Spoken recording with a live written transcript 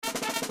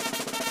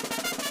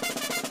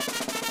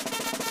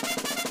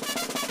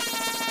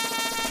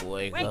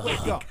Wake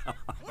Wake up. up.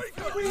 Wake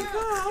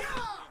up.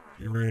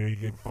 You ready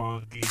to get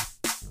funky?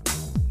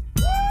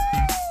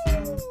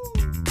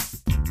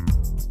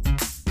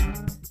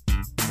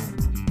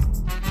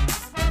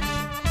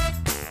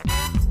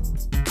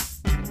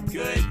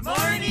 Good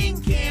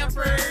morning,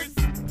 campers.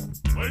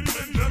 Ladies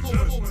and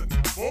gentlemen,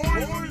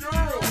 boys and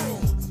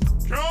girls,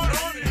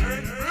 Connie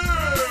and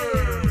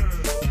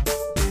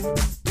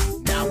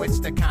Fish! Now it's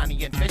the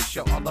Connie and Fish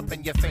show, all up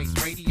in your face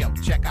radio.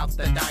 Check out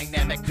the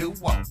dynamic duo.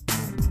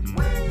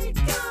 Wake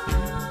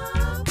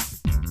up.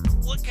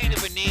 What kind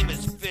of a name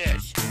is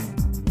Fish?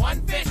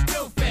 One fish,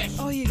 two fish.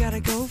 Oh, you gotta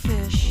go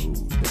fish.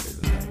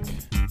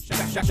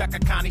 Shaka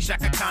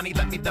Connie,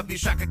 let me W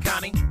Shaka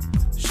Connie.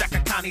 Shaka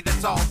Connie,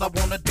 that's all I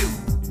wanna do.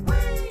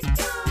 Wake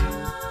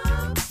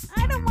up.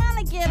 I don't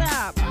wanna get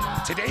up.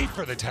 Today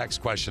for the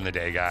text question of the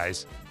day,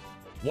 guys.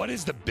 What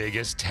is the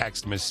biggest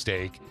text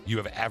mistake you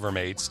have ever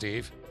made,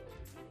 Steve?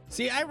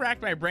 See, I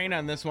racked my brain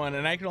on this one,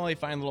 and I can only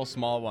find little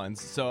small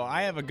ones. So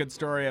I have a good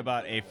story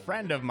about a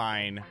friend of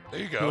mine There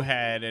you go. who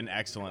had an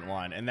excellent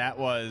one, and that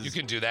was... You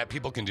can do that.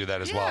 People can do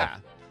that as yeah. well.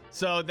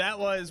 So that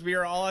was, we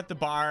were all at the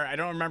bar. I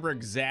don't remember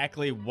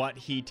exactly what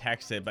he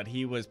texted, but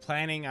he was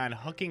planning on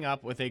hooking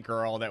up with a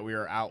girl that we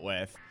were out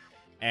with.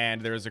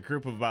 And there was a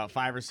group of about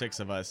 5 or 6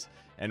 of us,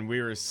 and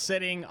we were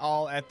sitting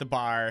all at the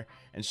bar,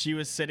 and she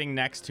was sitting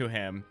next to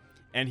him.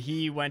 And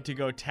he went to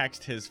go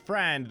text his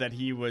friend that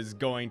he was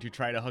going to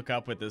try to hook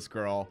up with this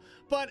girl,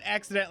 but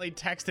accidentally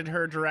texted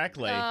her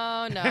directly.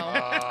 Oh,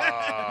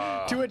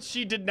 no. To which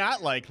she did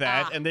not like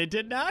that, and they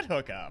did not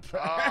hook up.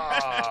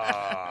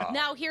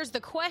 Now, here's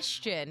the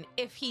question.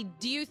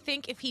 Do you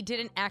think if he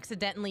didn't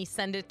accidentally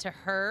send it to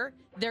her,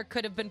 there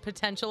could have been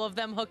potential of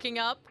them hooking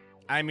up?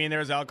 I mean,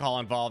 there's alcohol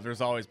involved.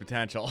 There's always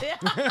potential.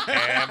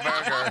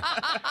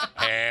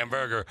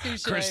 Hamburger.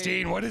 Touché.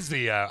 Christine, what is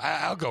the...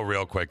 I'll go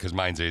real quick because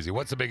mine's easy.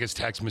 What's the biggest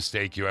text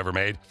mistake you ever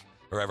made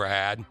or ever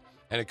had?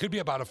 And it could be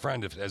about a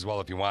friend as well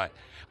if you want.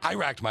 I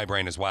racked my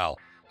brain as well.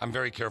 I'm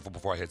very careful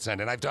before I hit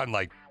send. And I've done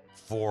like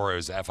 4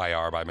 as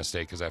FIR by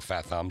mistake because I have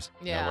fat thumbs.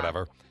 Yeah. Or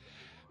whatever.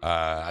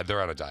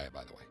 They're on a diet,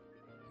 by the way.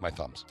 My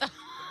thumbs.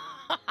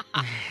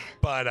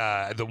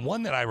 But the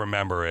one that I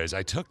remember is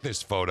I took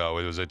this photo.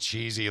 It was a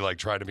cheesy, like,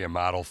 trying to be a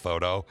model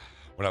photo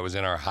when I was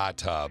in our hot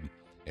tub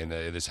in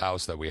this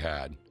house that we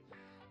had.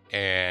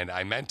 And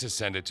I meant to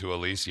send it to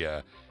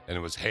Alicia, and it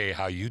was, hey,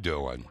 how you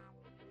doing?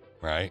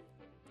 Right?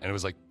 And it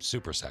was, like,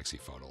 super sexy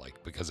photo,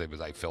 like, because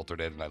I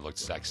filtered it, and I looked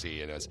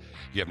sexy, and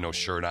you have no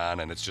shirt on,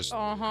 and it's just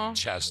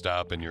chest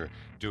up, and you're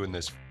doing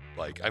this,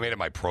 like, I made it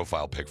my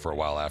profile pic for a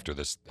while after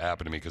this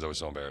happened to me because I was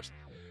so embarrassed,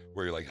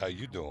 where you're like, how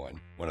you doing?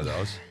 One of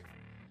those.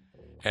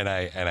 And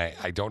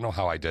I don't know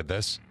how I did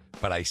this,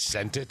 but I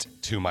sent it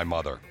to my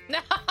mother.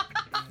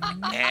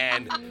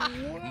 And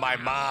my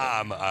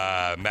mom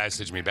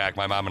messaged me back.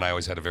 My mom and I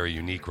always had a very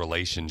unique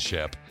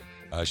relationship.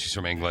 She's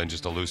from England,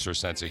 just a looser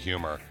sense of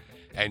humor.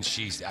 And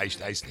I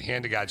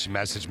hand to God, she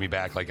messaged me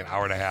back like an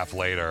hour and a half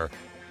later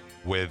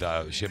with,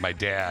 she had my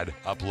dad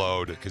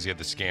upload, because he had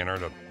the scanner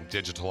to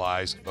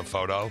digitalize a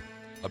photo,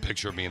 a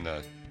picture of me in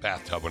the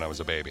bathtub when I was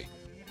a baby.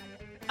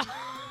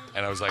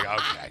 And I was like,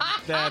 okay.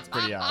 That's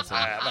pretty awesome.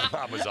 My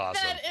mom was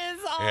awesome. That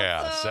is awesome.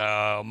 Yeah,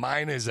 so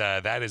mine is,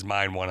 that is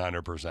mine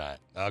 100%.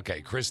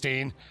 Okay,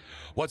 Christine,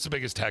 what's the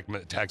biggest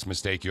text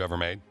mistake you ever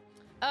made?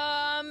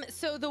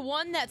 So the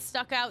one that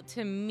stuck out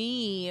to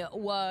me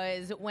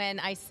was when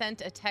I sent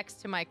a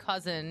text to my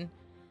cousin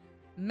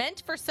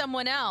meant for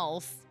someone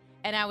else,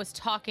 and I was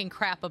talking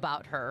crap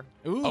about her.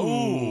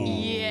 Ooh.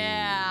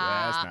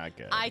 Yeah. That's not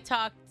good. I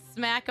talked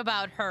smack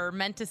about her,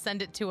 meant to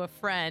send it to a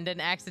friend, and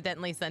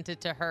accidentally sent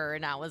it to her,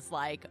 and I was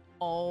like,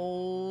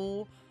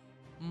 oh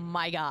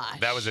my gosh.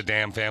 That was a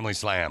damn family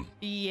slam.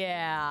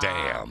 Yeah.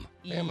 Damn.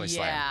 Family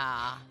slam.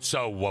 Yeah.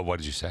 So what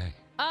did you say?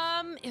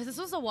 This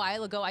was a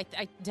while ago. I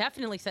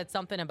definitely said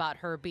something about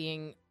her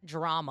being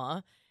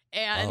drama.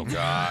 And Oh,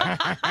 God.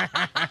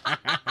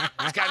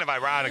 It's kind of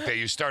ironic that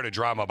you started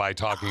drama by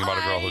talking about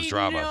a girl who's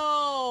drama.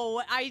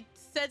 No, I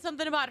said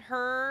something about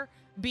her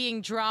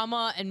being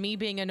drama and me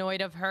being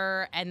annoyed of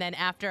her. And then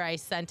after I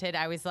sent it,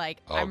 I was like,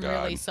 Oh, I'm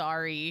God. really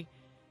sorry.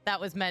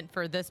 That was meant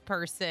for this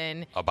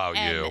person. About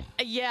And,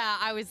 you. Yeah,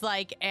 I was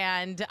like,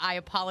 and I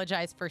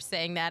apologize for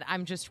saying that.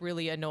 I'm just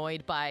really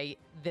annoyed by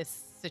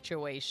this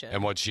situation.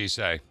 And what'd she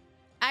say?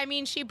 I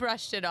mean, she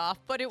brushed it off,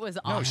 but it was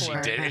No, awkward. she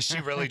did. Is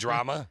she really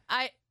drama?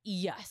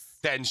 Yes.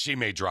 Then she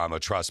made drama.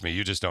 Trust me.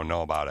 You just don't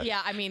know about it. Yeah,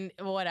 I mean,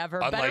 whatever.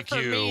 Unlike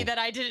Better for me you. that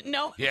I didn't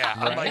know. Yeah,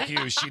 unlike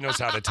you, she knows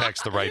how to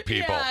text the right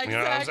people. Yeah, You know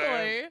what I'm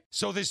saying? exactly.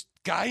 So this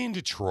guy in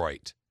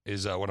Detroit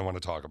is what I want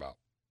to talk about.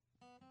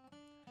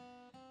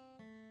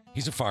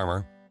 He's a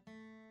farmer.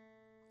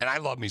 And I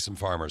love me some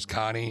farmers.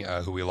 Connie,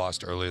 who we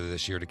lost earlier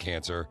this year to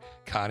cancer.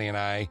 Connie and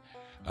I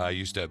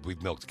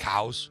we've milked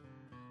cows.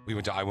 When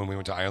we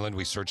went to Ireland,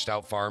 we searched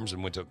out farms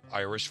and went to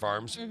Irish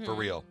farms for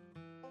real.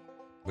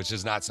 Which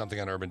is not something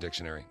on Urban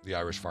Dictionary, the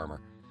Irish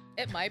farmer.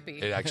 It might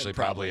be. It actually It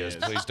probably probably is.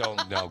 is. Please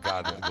don't. No,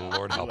 God, the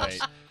Lord help us.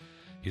 Wait.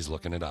 He's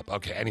looking it up.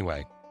 Okay,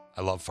 anyway,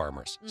 I love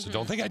farmers. So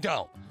don't think I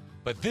don't.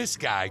 But this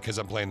guy, because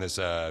I'm playing this,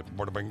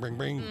 bing, bing,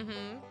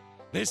 bing,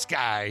 This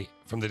guy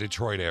from the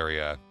Detroit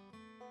area,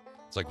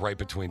 it's like right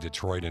between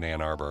Detroit and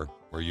Ann Arbor,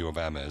 where U of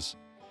M is,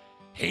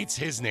 hates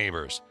his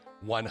neighbors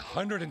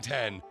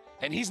 110,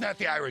 and he's not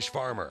the Irish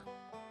farmer.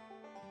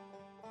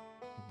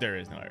 There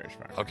is no Irish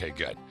farm. Okay,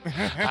 good.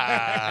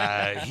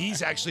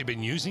 He's actually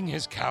been using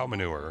his cow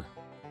manure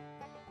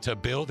to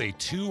build a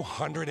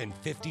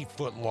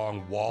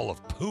 250-foot-long wall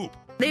of poop.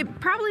 They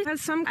probably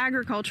has some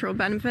agricultural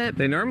benefit.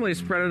 They normally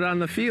spread it on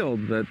the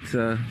field, but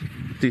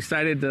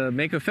decided to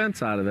make a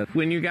fence out of it.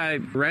 When you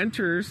got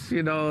renters,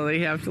 they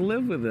have to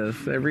live with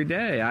this every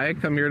day. I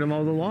come here to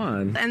mow the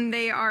lawn. And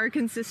they are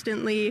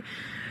consistently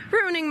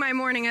ruining my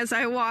morning as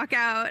I walk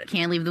out.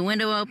 Can't leave the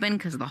window open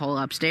because the whole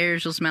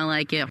upstairs will smell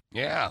like it.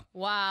 Yeah.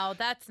 Wow,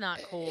 that's not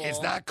cool.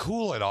 It's not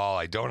cool at all.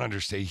 I don't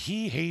understand.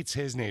 He hates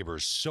his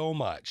neighbors so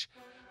much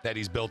that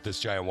he's built this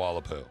giant wall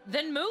of poo.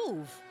 Then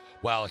move.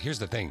 Well, here's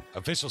the thing.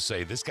 Officials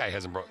say this guy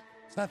hasn't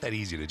it's not that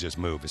easy to just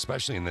move,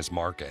 especially in this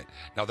market.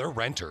 Now, they're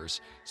renters,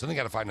 so they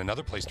got to find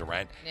another place to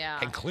rent. Yeah.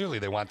 And clearly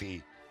they want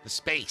the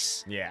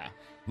space. Yeah.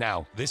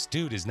 Now, this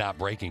dude is not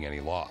breaking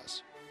any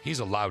laws. He's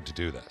allowed to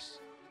do this.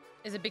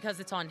 Is it because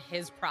it's on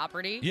his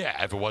property?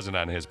 Yeah, if it wasn't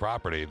on his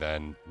property,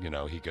 then,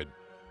 he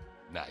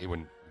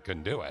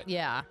couldn't do it.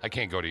 Yeah. I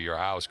can't go to your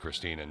house,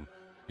 Christine, and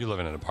you live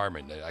in an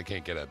apartment. I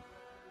can't get a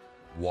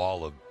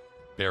wall of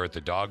Barrett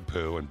the dog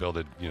poo and build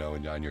it,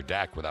 on your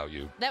deck without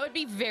you. That would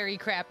be very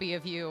crappy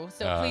of you,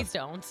 so please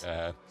don't.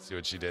 See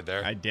what she did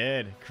there? I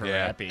did.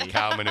 Crappy. Yeah,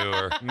 cow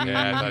manure.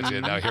 Yeah, I thought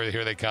you did. Now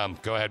here they come.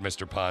 Go ahead,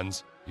 Mr.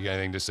 Puns. You got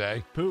anything to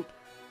say? Poop.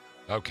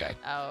 Okay.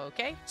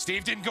 Okay.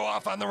 Steve didn't go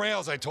off on the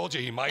rails. I told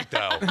you he might,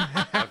 though.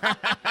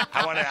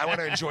 I want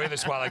to enjoy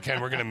this while I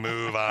can. We're going to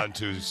move on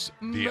to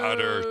the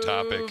other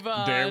topic.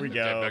 There we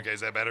go. Okay,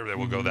 is that better? Then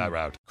we'll go that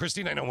route.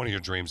 Christine, I know one of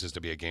your dreams is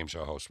to be a game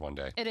show host one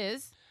day. It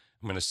is.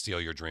 I'm going to steal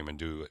your dream and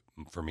do it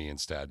for me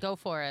instead. Go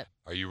for it.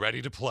 Are you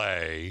ready to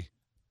play?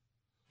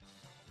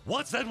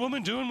 What's that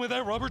woman doing with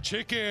that rubber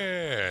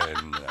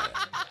chicken?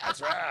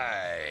 That's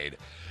right.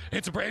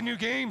 It's a brand new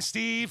game,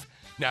 Steve.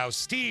 Now,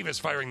 Steve is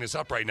firing this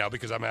up right now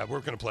because we're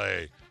going to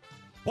play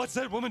What's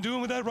That Woman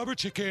Doing with That Rubber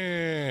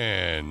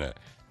Chicken?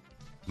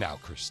 Now,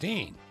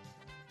 Christine,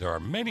 there are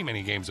many,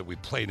 many games that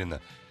we've played in the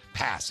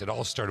past. It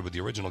all started with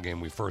the original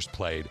game we first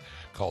played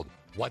called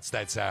What's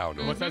That Sound?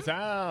 What's that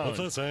sound? What's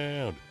that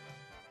sound?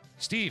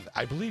 Steve,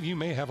 I believe you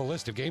may have a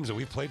list of games that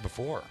we've played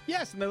before.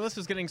 Yes, and the list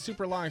is getting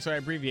super long, so I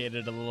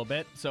abbreviated it a little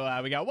bit. So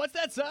we got, what's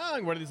that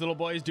song? What are these little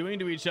boys doing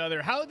to each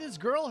other? How did this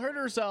girl hurt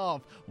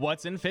herself?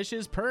 What's in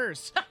Fish's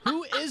purse?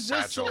 Who is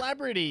this Satchel.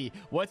 celebrity?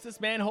 What's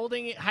this man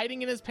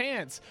hiding in his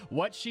pants?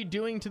 What's she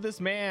doing to this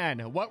man?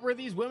 What were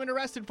these women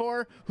arrested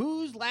for?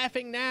 Who's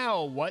laughing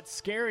now? What's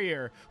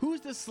scarier?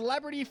 Who's the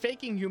celebrity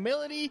faking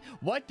humility?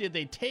 What did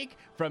they take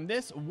from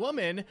this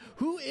woman?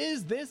 Who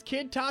is this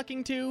kid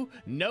talking to?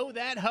 Know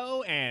that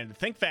hoe and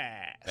think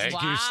fast. Thank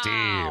you, Wow.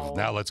 Steve.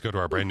 Now let's go to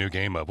our brand new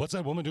game of What's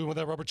That Woman Doing with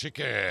That Rubber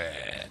Chicken?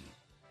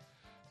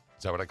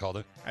 Is that what I called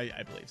it? I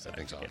believe so. I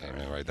think so. Okay, I'm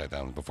going to write that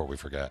down before we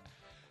forget.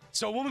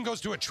 So a woman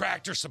goes to a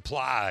Tractor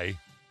Supply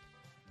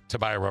to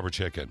buy a rubber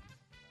chicken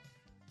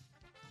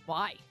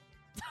Why?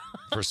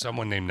 for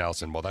someone named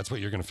Nelson. Well, that's what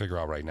you're going to figure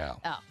out right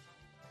now. Oh.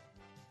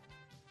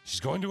 She's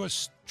going to a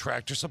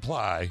Tractor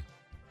Supply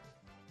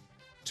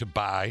to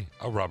buy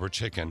a rubber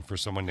chicken for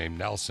someone named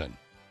Nelson.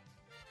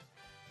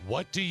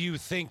 What do you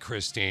think,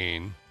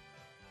 Christine,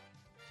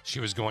 she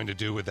was going to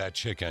do with that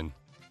chicken?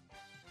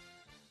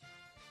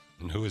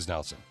 And who is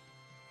Nelson?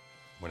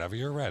 Whenever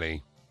you're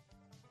ready,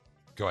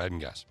 go ahead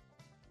and guess.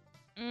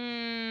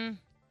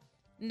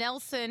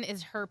 Nelson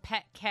is her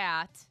pet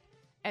cat,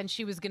 and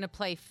she was going to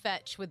play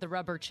fetch with the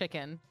rubber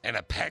chicken. And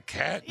a pet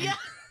cat? Yeah.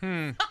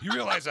 You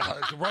realize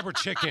the rubber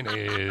chicken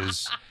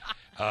is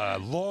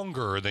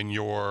longer than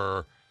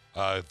your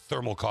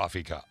thermal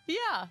coffee cup.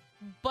 Yeah,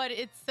 but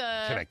it's...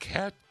 Can a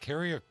cat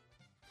carry a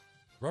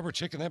rubber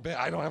chicken that big?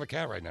 I don't have a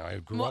cat right now. I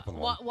grew up with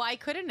one. Why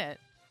couldn't it?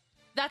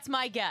 That's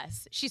my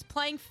guess. She's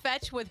playing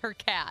fetch with her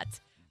cat,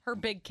 her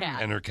big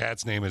cat. And her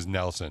cat's name is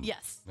Nelson.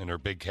 Yes. And her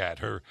big cat,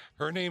 her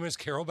name is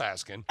Carol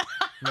Baskin.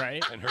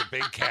 Right? And her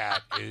big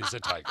cat is a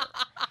tiger.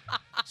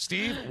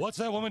 Steve, what's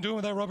that woman doing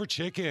with that rubber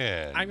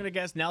chicken? I'm gonna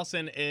guess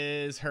Nelson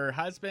is her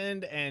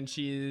husband, and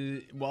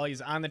while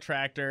he's on the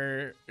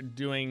tractor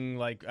doing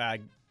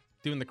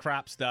doing the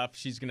crop stuff,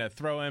 she's gonna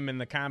throw him in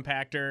the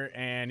compactor,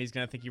 and he's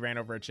gonna think he ran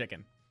over a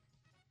chicken.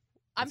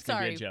 I'm It's gonna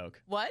sorry. be a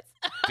joke. What?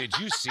 Did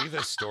you see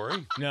this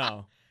story?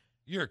 No,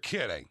 You're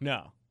kidding.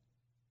 no.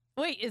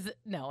 Wait, is it?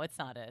 No, it's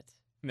not it.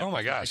 No, Oh my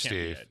it's not- gosh, it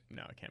can't be Steve. it.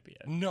 No, it can't be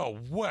it. No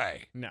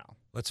way. No.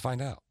 Let's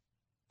find out.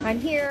 I'm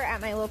here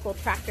at my local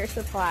Tractor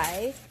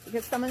Supply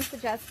because someone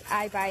suggests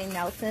I buy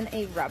Nelson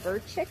a rubber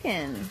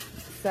chicken.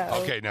 So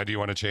Okay, now do you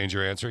want to change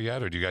your answer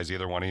yet, or do you guys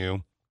either one of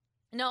you?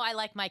 No, I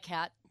like my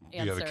cat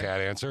answer. You have a cat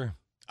answer?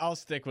 I'll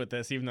stick with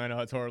this, even though I know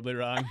it's horribly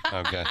wrong.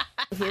 Okay.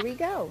 here we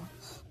go.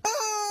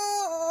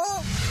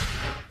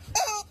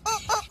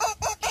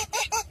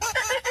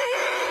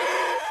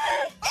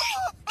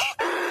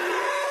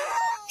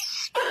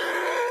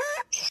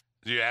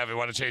 Do you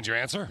want to change your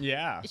answer?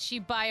 Yeah. Did she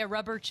buy a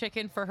rubber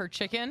chicken for her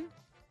chicken?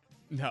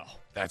 No.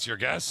 That's your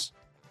guess?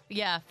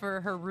 Yeah,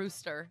 for her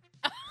rooster.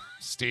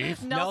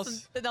 Steve?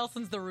 Nelson's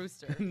the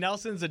rooster.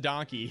 Nelson's a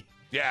donkey.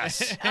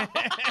 Yes.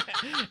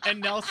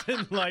 And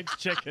Nelson likes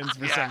chickens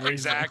for some reason.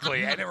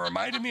 Exactly. And it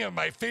reminded me of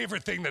my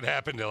favorite thing that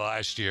happened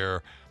last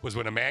year was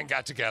when a man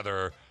got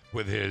together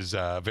with his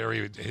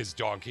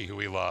donkey who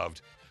he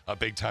loved, a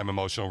big time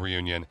emotional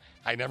reunion.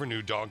 I never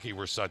knew donkeys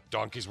were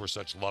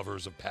such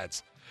lovers of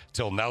pets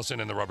till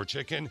Nelson and the rubber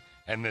chicken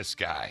and this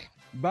guy.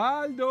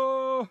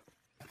 Baldo,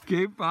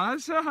 ¿qué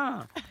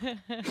pasa?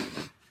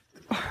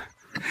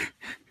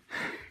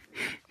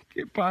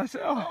 ¿Qué pasa?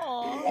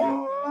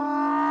 Oh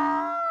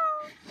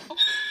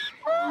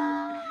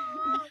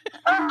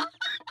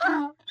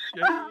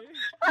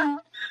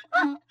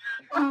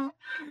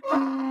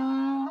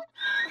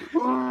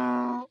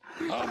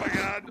my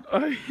God.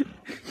 Ay,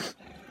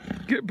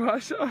 ¿qué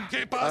pasa?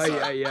 ¿Qué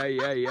pasa?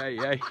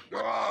 Ay.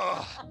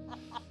 Oh,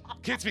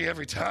 gets me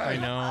every time. I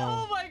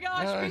know. Oh my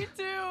gosh, me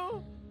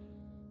too.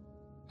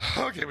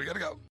 Okay, we gotta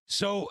go.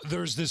 So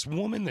there's this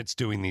woman that's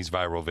doing these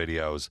viral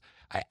videos.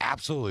 I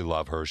absolutely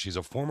love her. She's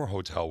a former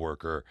hotel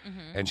worker,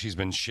 and she's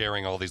been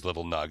sharing all these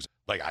little nugs.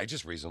 Like, I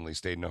just recently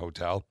stayed in a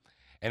hotel,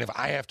 and if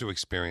I have to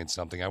experience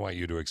something, I want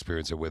you to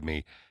experience it with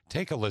me.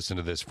 Take a listen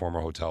to this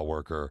former hotel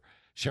worker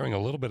sharing a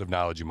little bit of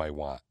knowledge you might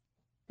want.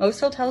 Most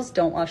hotels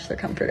don't wash their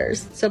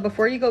comforters. So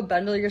before you go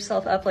bundle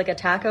yourself up like a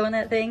taco in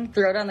that thing,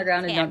 throw it on the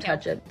ground and don't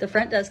touch it. The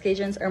front desk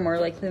agents are more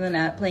likely than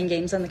not playing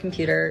games on the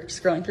computer,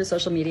 scrolling through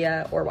social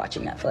media, or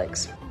watching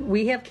Netflix.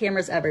 We have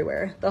cameras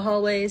everywhere. The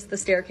hallways, the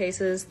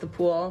staircases, the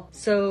pool.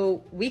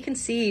 So we can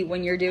see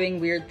when you're doing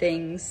weird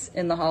things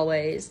in the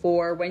hallways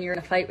or when you're in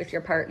a fight with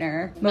your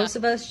partner. Most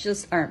of us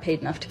just aren't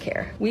paid enough to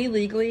care. We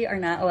legally are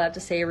not allowed to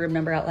say a room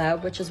number out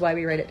loud, which is why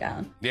we write it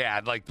down.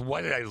 Yeah, like,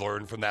 what did I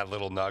learn from that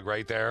little nug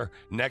right there?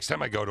 Next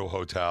time I go to a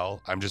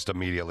hotel, I'm just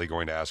immediately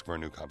going to ask for a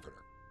new comforter.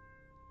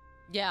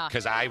 Yeah.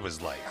 Because I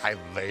was like, I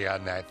lay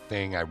on that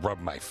thing, I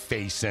rub my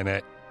face in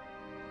it.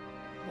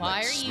 Why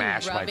like, are you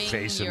smash my rubbing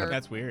face in your the...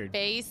 That's weird.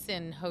 face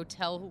in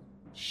hotel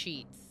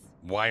sheets?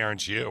 Why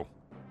aren't you?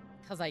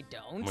 Because I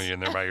don't. When you're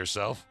in there by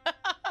yourself?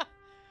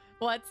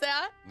 What's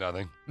that?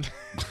 Nothing.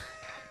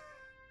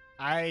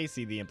 I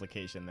see the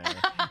implication there.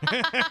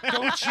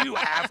 Don't you,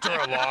 after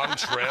a long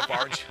trip,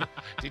 aren't you?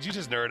 Did you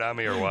just nerd on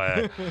me or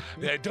what?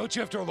 Yeah, don't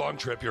you, after a long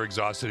trip, you're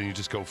exhausted and you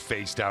just go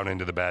face down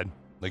into the bed?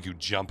 Like you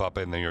jump up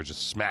and then you're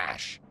just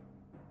smash.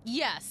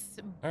 Yes.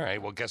 All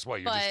right, well, guess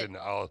what? You're just in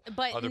other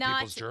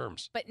people's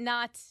germs. But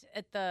not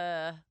at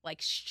the,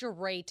 like,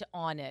 straight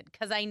on it.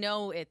 Because I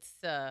know it's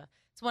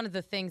one of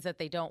the things that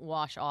they don't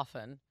wash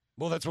often.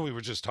 Well, that's what we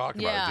were just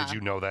talking about. Did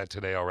you know that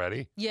today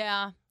already?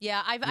 Yeah.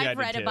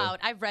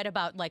 I've read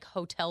about like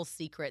hotel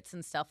secrets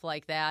and stuff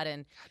like that,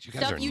 and you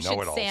guys stuff are you should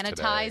know-it-alls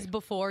sanitize today.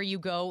 before you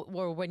go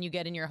or when you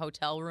get in your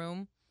hotel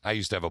room. I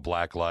used to have a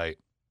black light.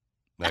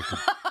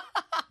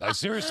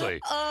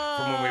 Seriously,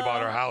 from when we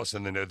bought our house,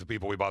 and then the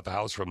people we bought the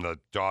house from, the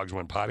dogs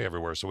went potty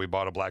everywhere, so we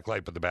bought a black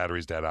light, but the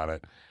battery's dead on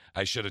it.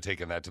 I should have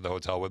taken that to the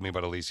hotel with me,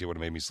 but Alicia would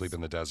have made me sleep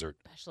in the desert.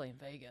 Especially in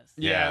Vegas.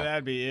 Yeah,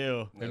 that'd be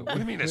you. What do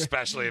you mean,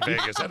 especially in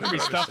Vegas? There'd be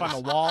stuff on the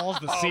walls,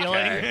 the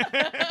ceiling.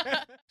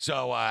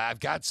 So I've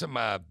got some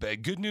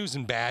good news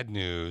and bad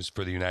news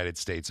for the United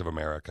States of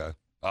America.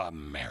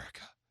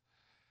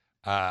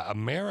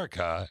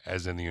 America,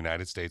 as in the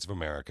United States of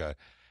America,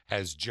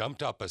 has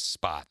jumped up a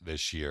spot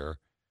this year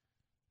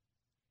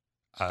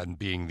on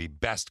being the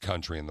best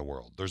country in the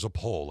world. There's a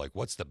poll, like,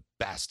 what's the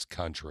best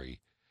country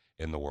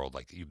in the world?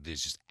 Like,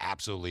 there's just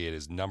absolutely, it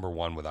is number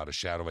one without a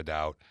shadow of a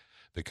doubt.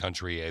 The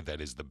country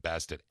that is the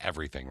best at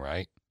everything,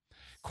 right?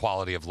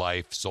 Quality of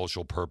life,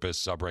 social purpose,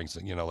 sub-ranks,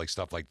 like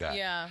stuff like that.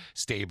 Yeah.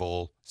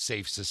 Stable,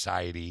 safe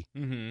society.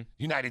 Mm-hmm.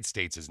 United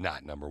States is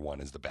not number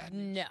one as the bad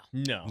news.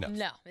 No.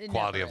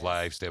 Quality never of is.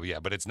 life, stable, yeah.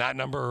 But it's not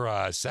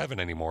number 7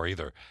 anymore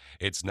either.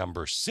 It's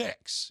number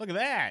 6. Look at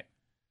that.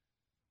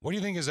 What do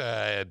you think is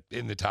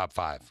in the top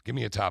 5? Give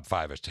me a top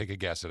 5. Take a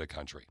guess at a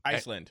country.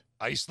 Iceland.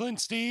 Iceland,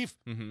 Steve?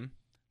 Mm-hmm.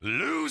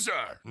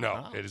 Loser.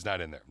 No, It is not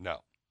in there. No.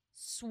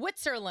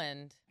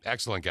 Switzerland.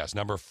 Excellent guess.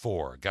 Number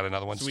 4. Got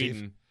another one,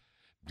 Sweden.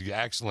 Steve?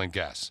 Excellent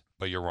guess,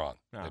 but you're wrong.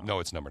 Oh. No,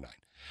 it's number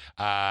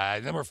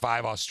 9. Number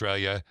 5,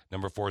 Australia.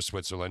 Number 4,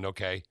 Switzerland.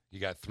 Okay, you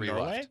got 3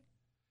 Norway? left.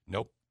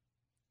 Nope.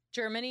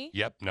 Germany.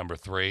 Yep, number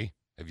 3.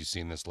 Have you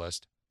seen this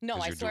list? No,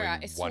 'Cause I you're swear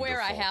doing I swear I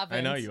wonderful. haven't.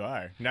 I know you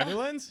are.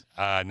 Netherlands?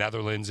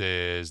 Netherlands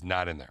is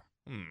not in there.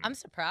 I'm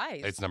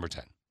surprised. It's number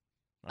 10.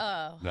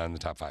 Oh. Not in the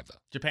top 5, though.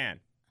 Japan.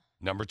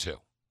 Number 2.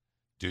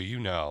 Do you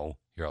know,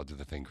 here, I'll do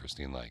the thing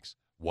Christine likes,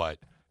 what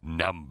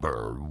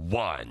number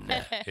 1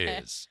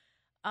 is?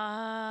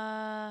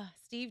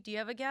 Steve, do you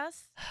have a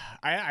guess?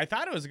 I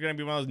thought it was going to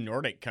be one of those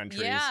Nordic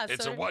countries. Yeah.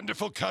 It's a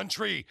wonderful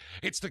country.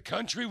 It's the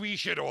country we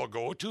should all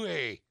go to,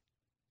 eh?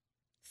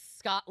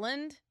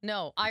 Scotland?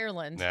 No,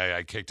 Ireland.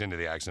 I kicked into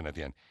the accent at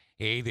the end.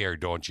 Hey there,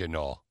 don't you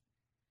know?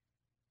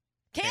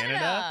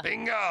 Canada.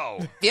 Bingo.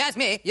 If you ask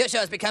me, your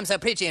show's become so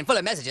preachy and full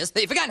of messages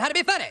that you've forgotten how to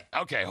be funny.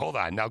 Okay, hold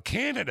on. Now,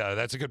 Canada,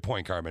 that's a good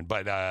point, Carmen,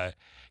 but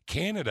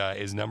Canada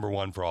is number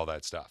 1 for all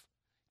that stuff.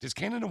 Does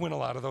Canada win a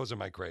lot of those? Or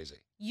am I crazy?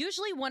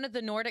 Usually one of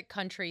the Nordic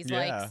countries, Yeah.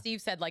 like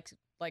Steve said, like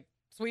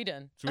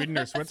Sweden. Sweden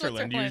or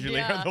Switzerland usually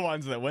yeah. are the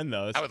ones that win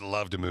those. I would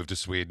love to move to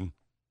Sweden.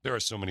 There are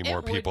so many It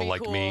more would people be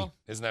like me. cool.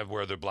 Isn't that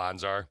where the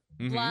blondes are?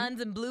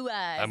 Blondes and blue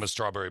eyes. I'm a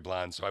strawberry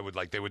blonde, so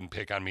they wouldn't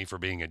pick on me for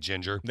being a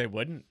ginger. They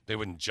wouldn't. They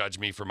wouldn't judge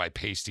me for my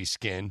pasty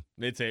skin.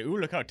 They'd say, "Ooh,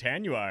 look how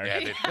tan you are." Yeah,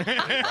 right?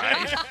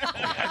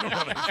 I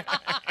don't know.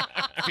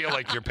 I feel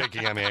like you're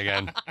picking on me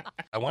again.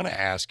 I want to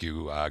ask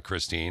you,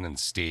 Christine and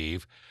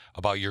Steve,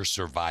 about your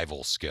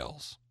survival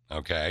skills,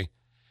 okay?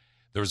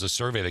 There was a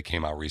survey that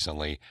came out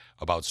recently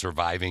about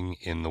surviving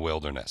in the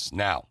wilderness.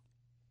 Now,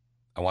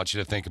 I want you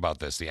to think about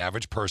this. The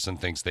average person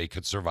thinks they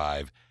could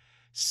survive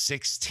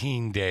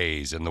 16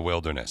 days in the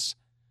wilderness,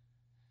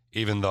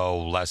 even though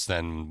less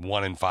than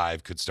 1 in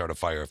 5 could start a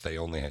fire if they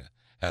only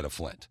had a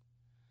flint.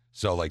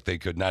 So, like, they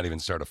could not even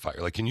start a fire.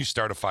 Like, can you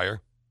start a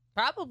fire?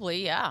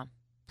 Probably, yeah.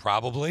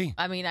 Probably.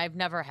 I mean, I've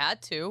never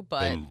had to,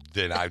 but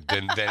Then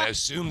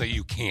assume that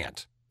you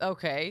can't.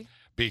 okay.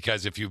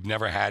 Because if you've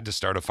never had to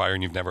start a fire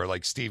and you've never,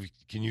 like, Steve,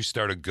 can you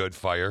start a good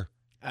fire?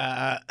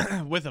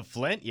 With a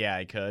flint, yeah,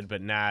 I could,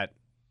 but not.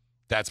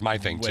 That's my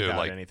thing too. Without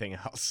Like anything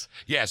else.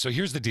 Yeah. So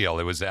here's the deal.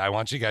 I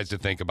want you guys to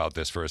think about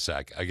this for a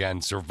sec.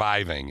 Again,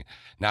 surviving,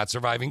 not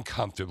surviving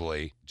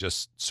comfortably,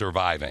 just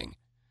surviving.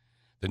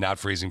 The not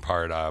freezing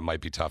part might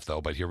be tough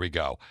though. But here we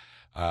go.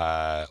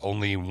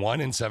 Only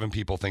 1 in 7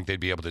 people think they'd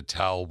be able to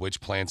tell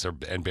which plants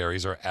and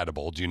berries are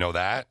edible. Do you know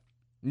that?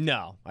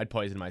 No, I'd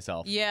poison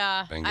myself.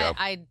 Yeah. Bingo.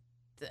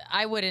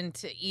 I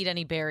wouldn't eat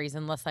any berries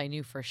unless I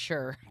knew for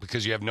sure.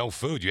 Because you have no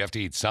food. You have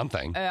to eat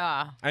something.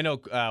 Yeah. I know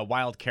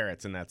wild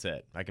carrots, and that's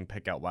it. I can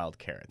pick out wild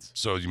carrots.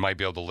 So you might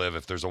be able to live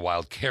if there's a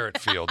wild carrot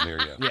field near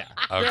you. Yeah,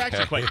 Okay. they're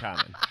actually quite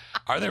common.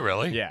 Are they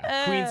really?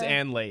 Yeah, Queen's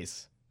Anne's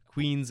lace.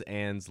 Queen's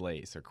Anne's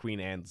lace or Queen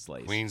Anne's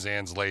lace. Queen's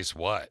Anne's lace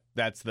what?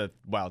 That's the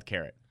wild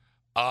carrot.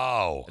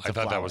 Oh, It's I a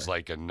thought that flower. was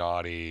like a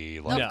naughty.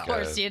 Like, Of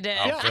course you did.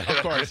 outfit. Yeah,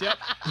 of course, yep.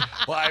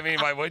 Well, I mean,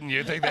 why wouldn't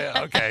you think that?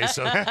 Okay,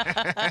 so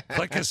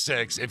click a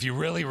 6 if you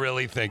really,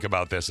 really think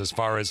about this as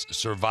far as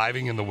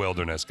surviving in the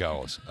wilderness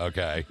goes.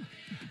 Okay.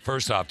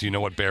 First off, do you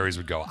know what berries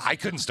would go? I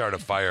couldn't start a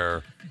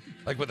fire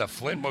like with a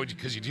flint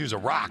because you'd use a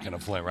rock and a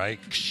flint, right?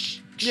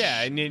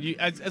 Yeah, and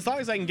as long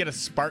as I can get a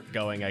spark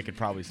going, I could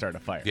probably start a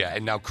fire. Yeah,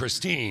 and now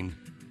Christine,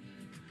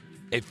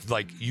 if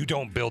like you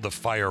don't build a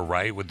fire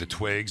right with the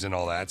twigs and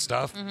all that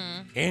stuff,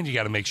 and you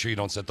got to make sure you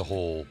don't set the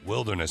whole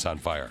wilderness on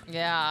fire.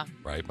 Yeah.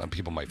 Right?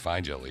 People might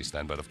find you at least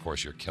then, but of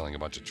course you're killing a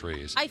bunch of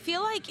trees. I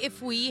feel like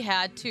if we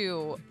had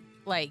to,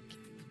 like,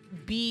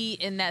 be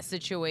in that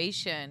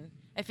situation,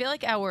 I feel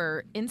like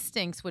our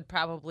instincts would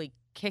probably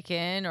kick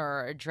in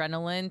or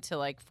adrenaline to,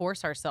 like,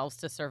 force ourselves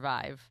to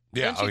survive.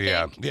 Yeah. Don't you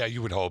think? Yeah,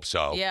 you would hope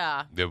so.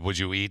 Yeah. Would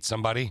you eat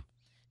somebody?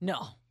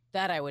 No,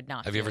 that I would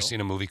not Have you ever do.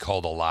 seen a movie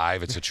called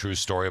Alive? It's a true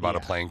story about a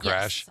plane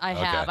crash. Yes, I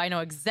Okay. have. I know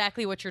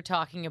exactly what you're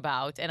talking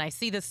about, and I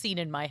see the scene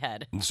in my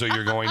head. So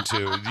you're going to,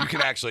 you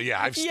can actually,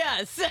 yeah.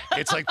 Yes.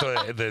 It's like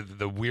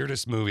the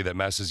weirdest movie that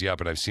messes you up,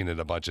 and I've seen it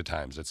a bunch of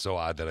times. It's so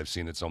odd that I've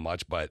seen it so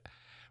much, but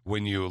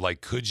when you,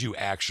 like, could you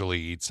actually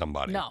eat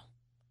somebody?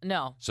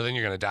 No. So then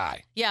you're going to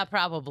die. Yeah,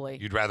 probably.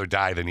 You'd rather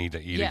die than eat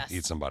Yes.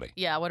 somebody.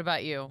 Yeah, what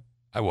about you?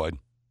 I would.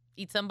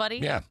 Eat somebody?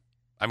 Yeah.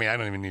 I mean, I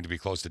don't even need to be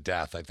close to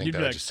death. I think You'd that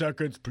be I like, just,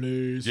 seconds,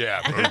 please.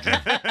 yeah.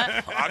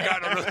 I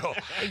got a little.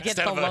 Get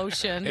instead the of a-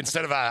 lotion.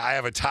 Instead of I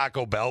have a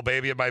Taco Bell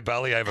baby in my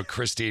belly, I have a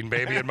Christine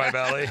baby in my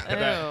belly.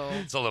 Ew.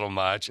 It's a little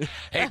much.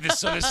 Hey, this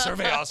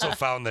survey also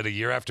found that a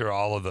year after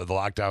all of the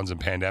lockdowns and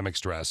pandemic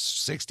stress,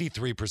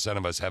 63%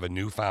 of us have a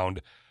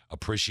newfound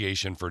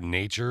appreciation for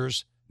nature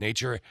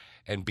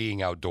and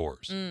being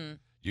outdoors.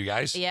 You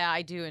guys? Yeah,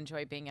 I do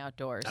enjoy being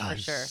outdoors for I'm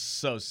sure.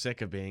 so sick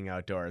of being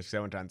outdoors because I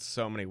went on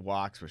so many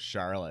walks with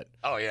Charlotte.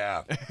 Oh,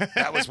 yeah.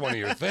 That was one of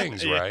your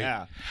things, right?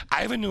 Yeah.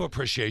 I have a new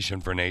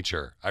appreciation for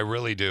nature. I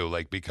really do,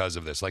 like, because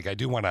of this. Like, I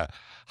do want to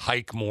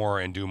hike more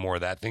and do more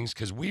of that things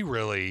because we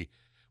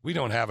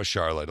don't have a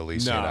Charlotte,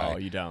 Alicia and I. No,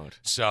 you don't.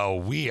 So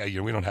we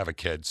don't have a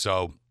kid.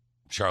 So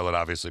Charlotte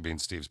obviously being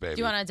Steve's baby. Do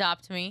you want to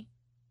adopt me?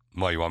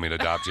 Well, you want me to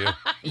adopt you?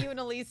 You and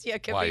Alicia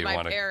can Why, be you my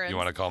wanna- parents. you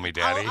wanna call me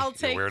daddy, I'll you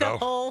take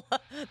weirdo?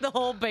 the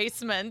whole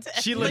basement.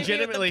 She Leave me with the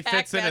legitimately fits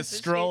in a Pac-Man machine.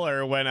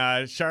 stroller.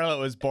 When Charlotte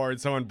was bored,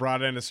 someone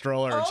brought in a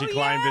stroller and Oh, she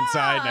climbed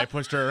inside, and yeah. I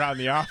pushed her around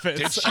the office.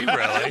 Did she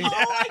really?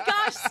 Oh my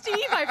gosh,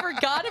 Steve, I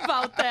forgot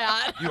about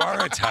that. You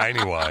are a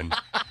tiny one.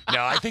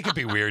 Now, I think it'd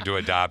be weird to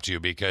adopt you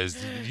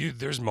because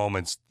there's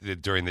moments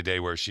during the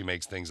day where she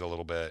makes things a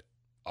little bit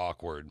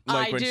awkward.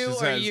 Like I when do she or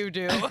says- you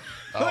do. Oh,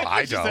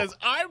 I she don't. says,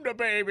 "I'm the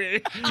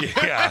baby."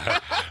 Yeah.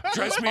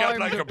 Dress me up I'm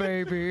like the a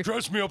baby.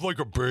 Dress me up like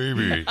a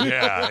baby.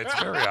 Yeah, it's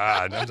very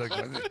odd. I was like,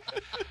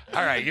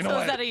 all right, you know So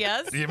what? is that a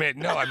yes?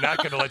 No, I'm not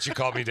going to let you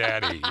call me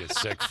daddy, you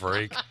sick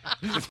freak.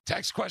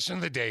 Text question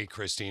of the day,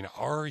 Christine.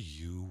 Are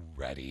you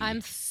ready? I'm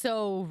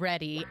so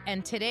ready.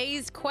 And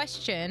today's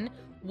question,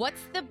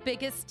 what's the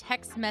biggest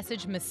text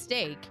message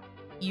mistake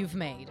you've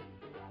made?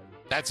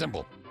 That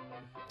simple.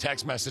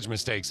 Text message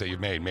mistakes that you've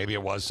made. Maybe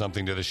it was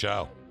something to the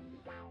show.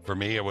 For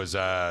me, it was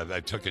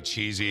I took a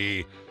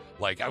cheesy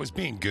Like, I was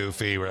being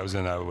goofy where I was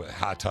in a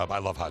hot tub. I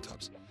love hot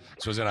tubs.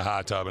 So I was in a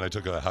hot tub, and I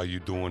took a how you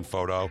doing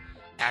photo.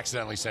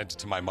 Accidentally sent it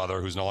to my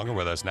mother, who's no longer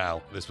with us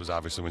now. This was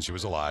obviously when she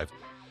was alive.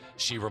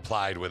 She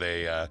replied with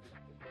a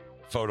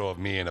photo of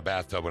me in a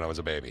bathtub when I was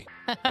a baby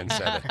and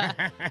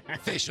said,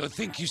 Fish, I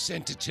think you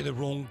sent it to the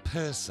wrong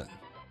person.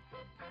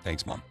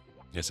 Thanks, Mom.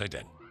 Yes, I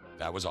did.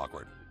 That was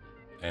awkward.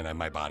 And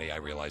my body, I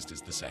realized, is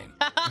the same.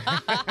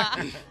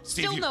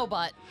 Steve, Still no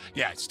butt.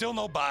 Yeah, still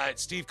no butt.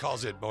 Steve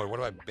calls it, boy, what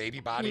do I, baby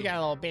body? You got a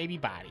little baby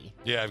body.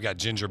 Yeah, I've got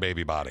ginger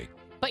baby body.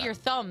 But your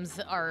thumbs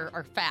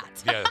are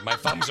fat. Yeah, my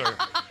thumbs are,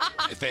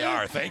 they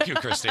are. Thank you,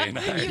 Christine.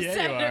 You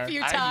said it a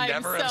few times. I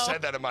never have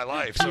said that in my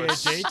life. So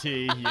it's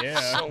JT,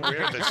 yeah. so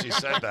weird that she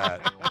said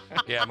that.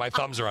 Yeah, my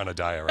thumbs are on a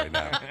diet right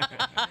now.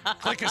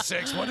 Click a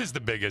 6. What is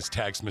the biggest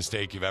text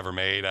mistake you've ever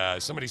made?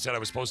 Somebody said I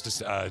was supposed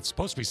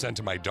to be sent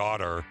to my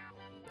daughter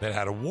that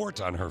had a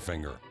wart on her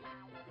finger.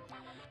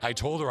 I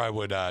told her I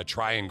would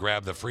try and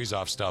grab the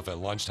freeze-off stuff at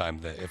lunchtime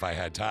if I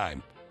had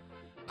time.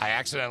 I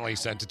accidentally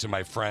sent it to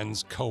my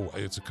friend's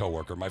it's a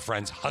coworker, my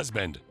friend's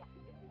husband.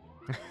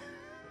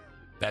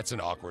 That's an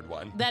awkward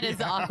one. That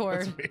is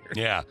awkward.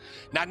 Yeah.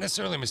 Not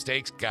necessarily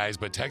mistakes, guys,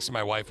 but texting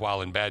my wife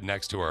while in bed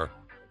next to her.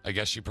 I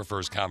guess she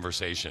prefers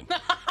conversation.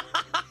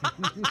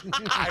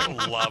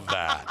 I love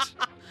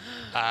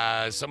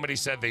that. Somebody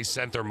said they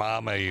sent their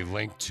mom a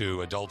link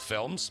to adult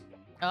films.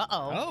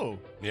 Uh-oh. Oh.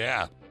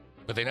 Yeah.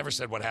 But they never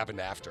said what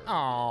happened after.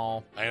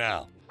 Oh. I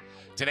know.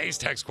 Today's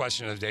text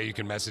question of the day, you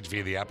can message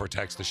via the app or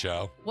text the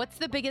show. What's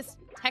the biggest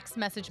text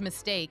message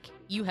mistake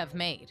you have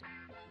made?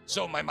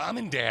 So my mom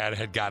and dad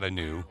had got a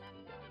new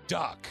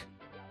duck.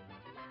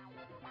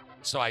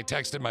 So I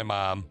texted my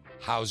mom,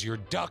 how's your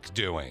duck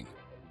doing?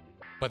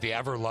 But the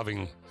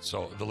ever-lovingly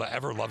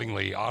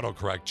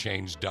autocorrect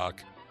changed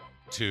duck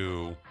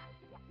to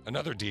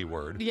another D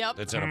word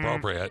that's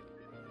inappropriate.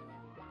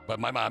 But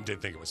my mom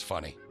did think it was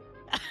funny.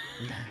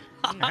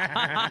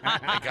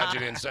 Thank God you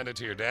didn't send it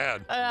to your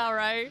dad. All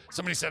right.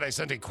 Somebody said I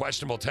sent a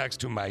questionable text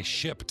to my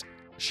Shipt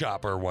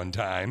shopper one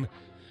time.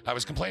 I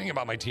was complaining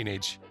about my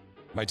teenager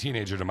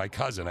to my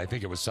cousin. I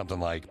think it was something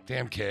like,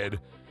 damn kid,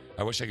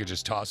 I wish I could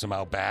just toss him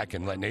out back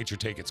and let nature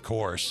take its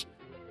course.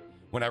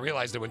 When I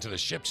realized it went to the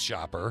Shipt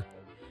shopper,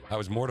 I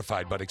was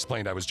mortified, but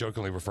explained I was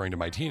jokingly referring to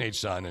my teenage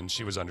son, and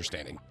she was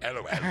understanding.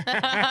 LOL.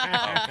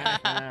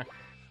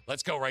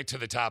 Let's go right to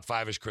the top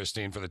 5-ish,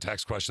 Christine, for the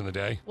text question of the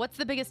day. What's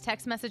the biggest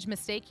text message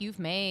mistake you've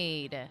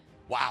made?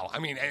 Wow. I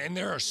mean, and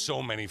there are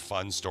so many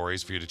fun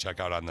stories for you to check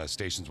out on the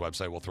station's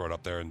website. We'll throw it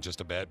up there in just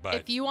a bit. But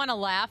if you want to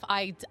laugh,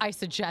 I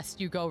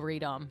suggest you go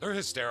read them. They're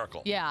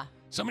hysterical. Yeah.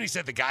 Somebody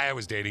said the guy I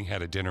was dating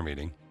had a dinner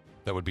meeting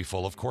that would be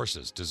full of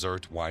courses,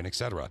 dessert, wine,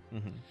 etc.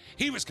 Mm-hmm.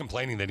 He was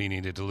complaining that he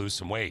needed to lose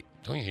some weight.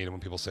 Don't you hate it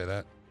when people say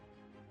that?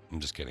 I'm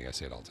just kidding. I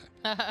say it all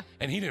the time.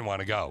 And he didn't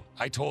want to go.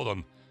 I told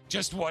him,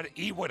 just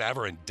eat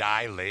whatever and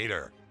die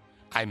later.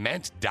 I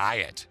meant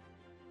diet.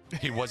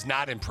 He was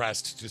not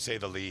impressed, to say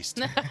the least.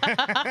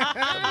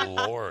 Good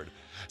Lord.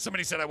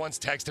 Somebody said I once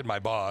texted my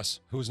boss,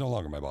 who is no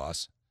longer my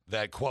boss,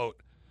 that, quote,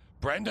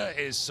 Brenda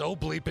is so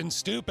bleeping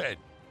stupid.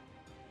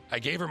 I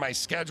gave her my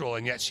schedule,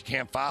 and yet she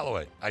can't follow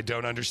it. I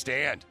don't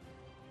understand.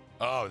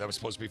 Oh, that was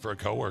supposed to be for a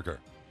coworker.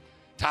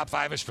 Top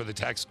 5-ish for the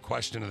text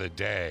question of the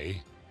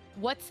day.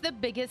 What's the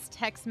biggest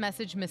text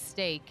message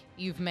mistake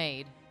you've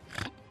made?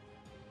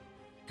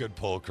 Good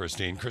pull,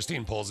 Christine.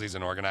 Christine pulls these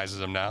and organizes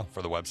them now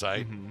for the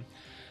website. Mm-hmm.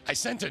 I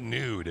sent a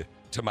nude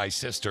to my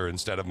sister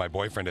instead of my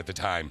boyfriend at the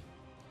time.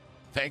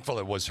 Thankful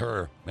it was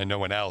her and no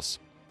one else.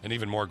 And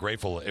even more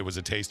grateful it was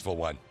a tasteful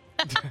one.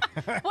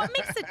 What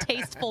makes a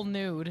tasteful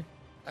nude?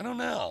 I don't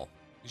know.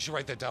 You should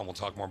write that down. We'll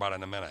talk more about it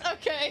in a minute.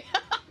 Okay.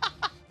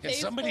 Can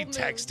somebody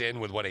text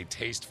in with what a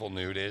tasteful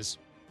nude is?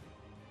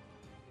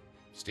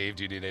 Steve,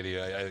 do you need any?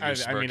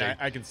 I mean,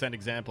 I can send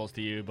examples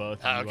to you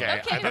both.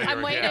 Okay. Okay,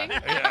 I'm waiting.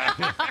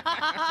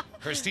 Yeah.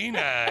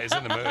 Christina is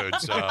in the mood,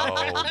 so.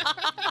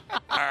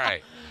 All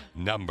right.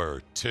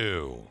 Number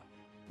 2.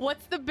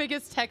 What's the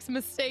biggest text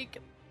mistake?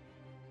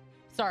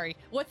 Sorry.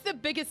 What's the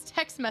biggest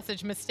text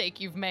message mistake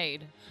you've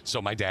made?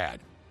 So my dad,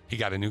 he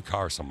got a new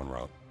car, someone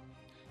wrote.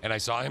 And I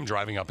saw him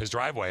driving up his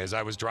driveway as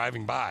I was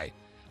driving by.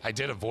 I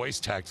did a voice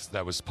text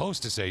that was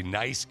supposed to say,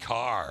 nice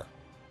car.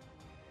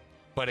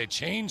 But it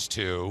changed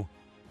to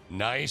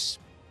nice,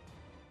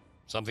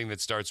 something that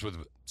starts with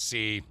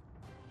C,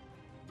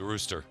 the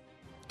rooster.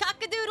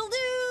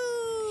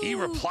 Cock-a-doodle-doo! He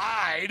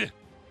replied,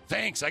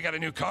 thanks, I got a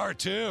new car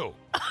too.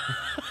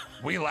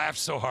 We laughed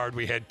so hard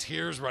we had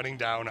tears running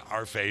down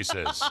our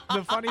faces.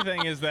 The funny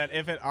thing is that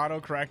if it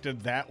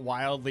autocorrected that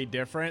wildly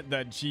different,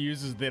 that she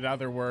uses that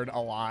other word a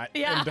lot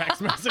in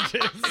text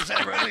messages. Is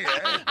that really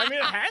it? I mean,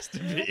 it has to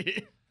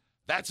be.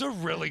 That's a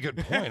really good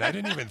point. I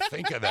didn't even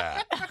think of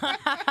that.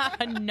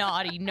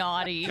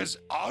 Naughty. Because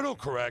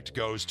autocorrect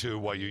goes to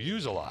what you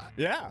use a lot.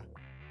 Yeah.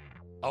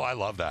 Oh, I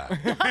love that.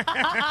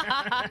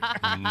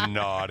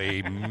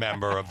 Naughty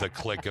member of the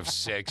Click of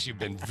 6. You've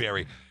been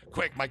very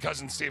quick. My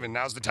cousin Steven,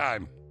 now's the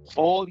time.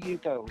 All you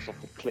girls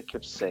of the Click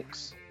of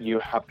 6, you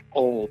have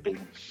all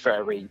been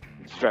very,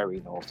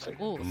 very naughty.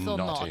 Ooh, so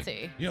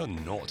naughty. You're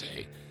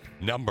naughty.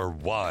 Number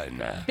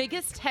 1.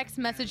 Biggest text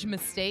message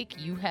mistake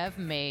you have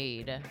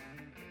made.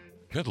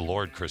 Good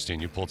Lord, Christine,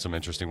 you pulled some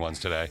interesting ones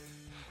today.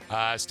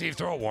 Steve,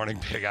 throw a warning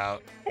pig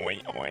out.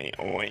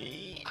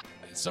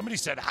 Somebody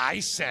said I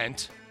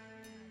sent.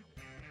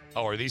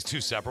 Oh, are these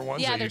two separate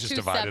ones? Yeah, that they're you just two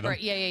divided separate.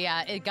 them?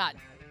 Yeah. It got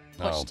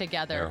pushed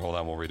together. Here, hold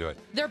on, we'll redo it.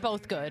 They're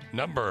both good.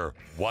 Number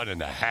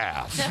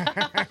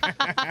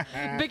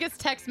 1.5. Biggest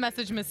text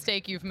message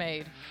mistake you've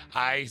made.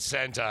 I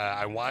sent,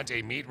 I want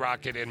a meat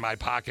rocket in my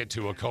pocket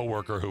to a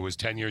coworker who was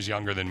 10 years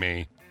younger than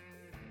me.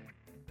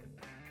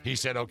 He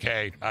said,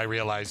 okay, I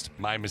realized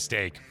my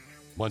mistake.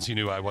 Once he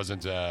knew I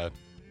wasn't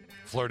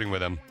flirting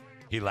with him,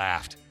 he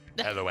laughed.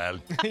 LOL.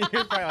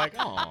 You're probably like,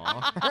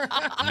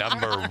 aw.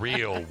 Number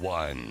real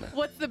 1.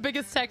 What's the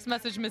biggest text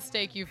message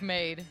mistake you've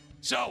made?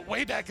 So,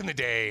 way back in the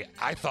day,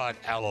 I thought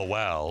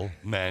LOL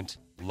meant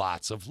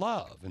lots of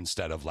love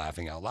instead of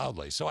laughing out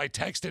loudly. So I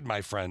texted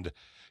my friend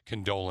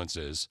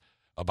condolences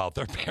about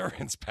their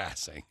parents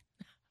passing.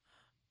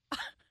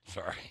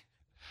 Sorry.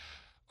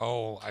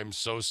 Oh, I'm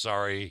so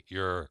sorry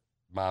your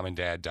mom and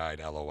dad died,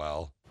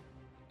 LOL.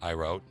 I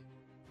wrote.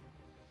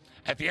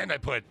 At the end, I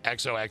put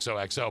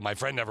XOXOXO. My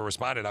friend never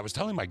responded. I was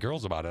telling my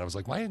girls about it. I was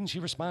like, why didn't she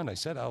respond? I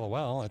said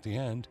LOL at the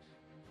end.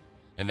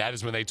 And that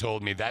is when they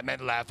told me that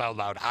meant laugh out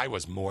loud. I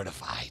was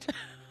mortified.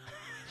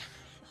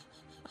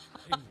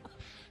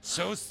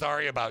 So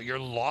sorry about your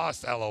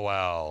loss,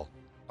 LOL.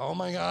 Oh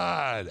my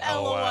God.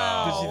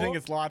 LOL. Does she think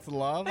it's lots of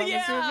love? I'm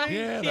assuming?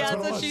 Yeah, that's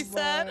what it was. she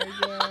said.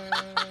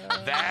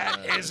 That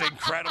is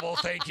incredible.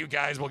 Thank you,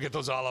 guys. We'll get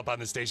those all up on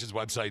the station's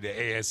website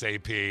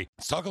ASAP.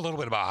 Let's talk a little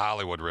bit about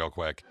Hollywood real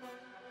quick.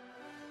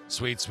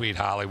 Sweet, sweet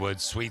Hollywood.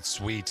 Sweet,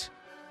 sweet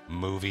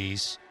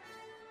movies.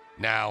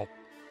 Now,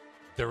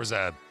 there was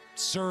a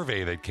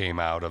survey that came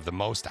out of the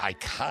most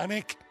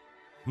iconic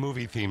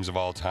movie themes of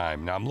all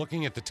time. Now, I'm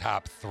looking at the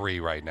top 3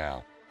 right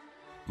now.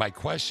 My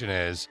question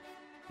is,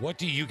 what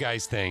do you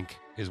guys think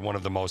is one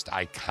of the most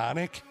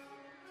iconic,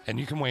 and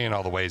you can weigh in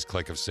all the ways,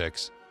 click of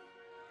 6.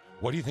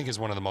 What do you think is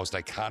one of the most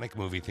iconic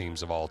movie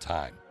themes of all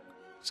time?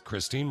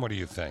 Christine, what do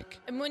you think?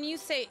 And when you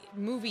say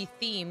movie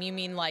theme, you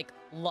mean like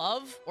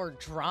love or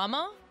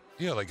drama?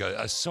 Yeah, like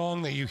a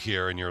song that you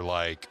hear and you're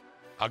like,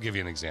 I'll give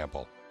you an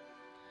example.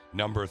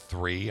 Number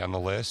 3 on the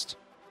list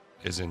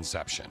is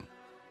Inception.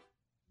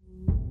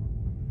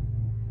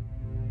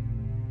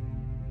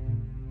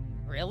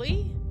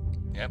 Really?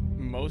 Yep.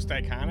 Most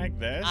iconic,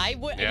 this? I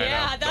would. Yeah,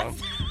 Yeah, no,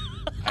 that's.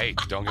 Hey,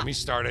 don't get me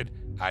started.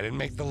 I didn't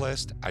make the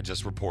list. I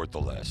just report the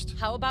list.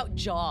 How about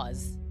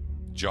Jaws?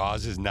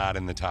 Jaws is not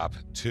in the top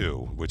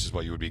 2, which is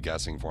what you would be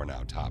guessing for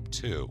now. Top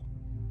 2.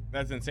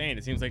 That's insane.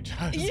 It seems like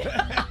Jaws.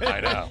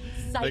 I know.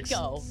 Like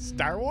Psycho.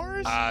 Star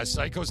Wars?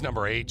 Psycho's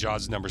number 8,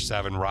 Jaws is number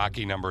 7,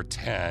 Rocky number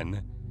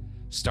 10.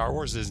 Star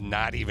Wars is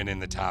not even in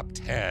the top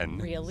 10.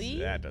 Really?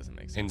 That doesn't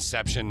make sense.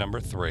 Inception number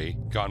 3,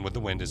 Gone with the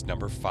Wind is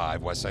number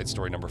 5, West Side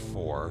Story number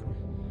 4,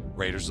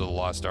 Raiders of the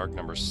Lost Ark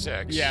number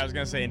 6. Yeah, I was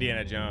going to say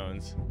Indiana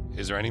Jones.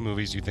 Is there any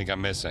movies you think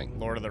I'm missing?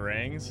 Lord of the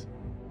Rings?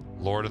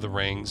 Lord of the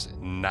Rings,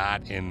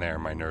 not in there,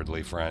 my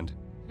nerdly friend.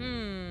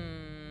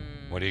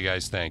 What do you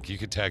guys think? You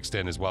could text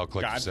in as well.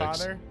 Click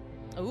Godfather?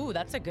 6. Ooh,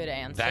 that's a good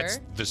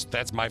answer.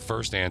 That's my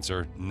first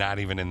answer. Not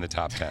even in the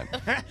top 10.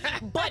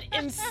 But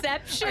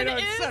Inception I know,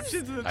 is.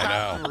 Inception's in the I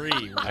top know.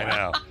 3. I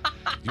know.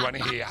 You want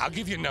to hear? I'll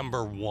give you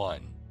number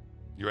 1.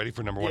 You ready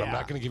for number 1? I'm Yeah.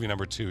 not going to give you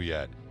number 2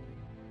 yet.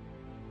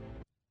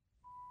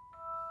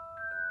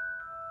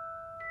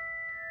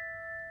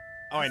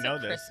 Oh, I Is it know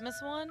this.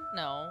 Christmas one?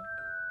 No.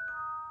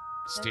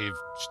 Steve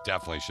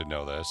definitely should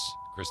know this.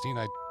 Christine,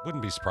 I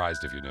wouldn't be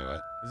surprised if you knew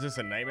it. Is this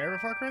A Nightmare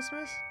Before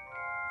Christmas?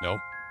 Nope.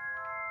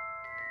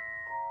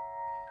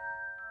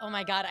 Oh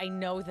my God, I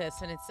know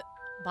this, and it's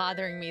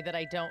bothering me that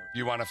I don't.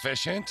 You want a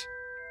fish hint?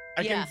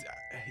 I Yeah. can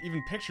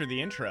even picture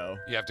the intro.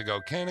 You have to go,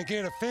 can I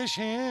get a fish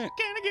hint?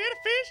 Can I get a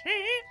fish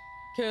hint?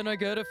 Can I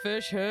get a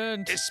fish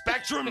hint? It's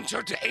Spectrum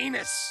to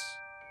Anus.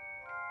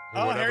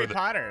 Oh, Whatever Harry the-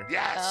 Potter.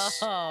 Yes.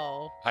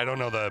 Oh. I don't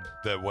know the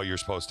what you're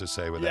supposed to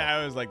say with that. Yeah,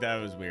 I was like, that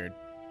was weird.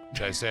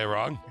 Did I say it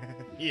wrong?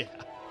 Yeah.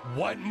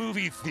 What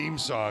movie theme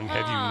song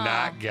have you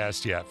not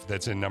guessed yet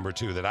that's in number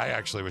 2 that I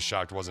actually was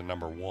shocked wasn't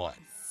number 1?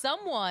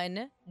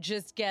 Someone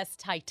just guessed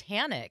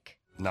Titanic.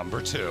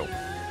 Number 2. Oh,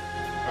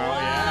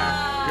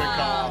 yeah. Good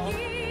call.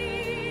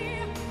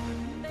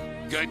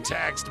 Good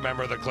text,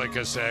 member of the Click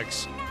of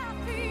 6.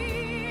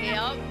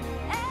 Yep.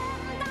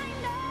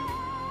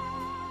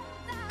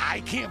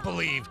 I can't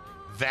believe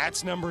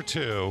that's number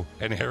 2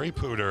 and Harry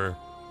Potter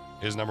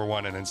is number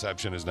 1 and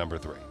Inception is number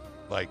 3.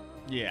 Like,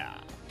 Yeah.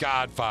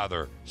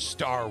 Godfather,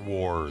 Star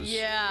Wars.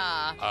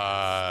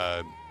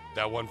 Yeah.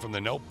 That one from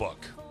The Notebook.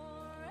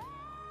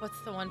 What's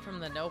the one from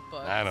The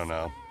Notebook? I don't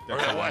know. Or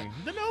That what? one.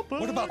 The Notebook.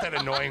 What about that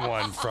annoying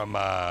one from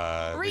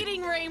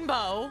Reading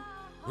Rainbow.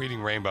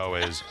 Reading Rainbow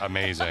is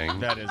amazing.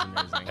 That is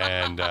amazing.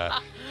 And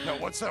no,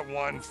 what's that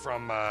one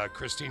from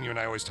Christine? You and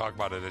I always talk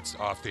about it. It's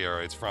off the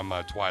air. It's from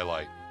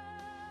Twilight.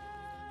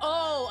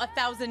 Oh,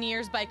 1,000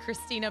 Years by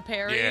Christina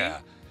Perri. Yeah,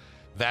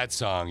 that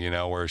song. You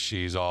know, where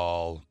she's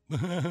all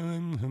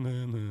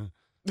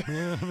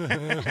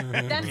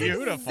That's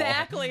Beautiful.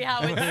 exactly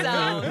how it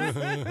sounds.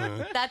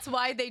 That's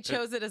why they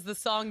chose it as the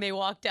song they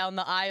walk down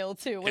the aisle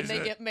to when Is they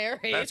it? get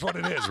married. That's what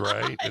it is,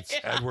 right? It's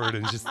Yeah. Edward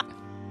and just.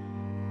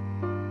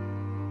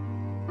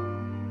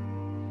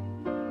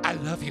 I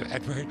love you,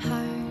 Edward.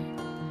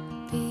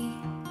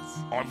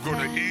 I'm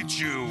gonna eat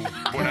you,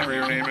 whatever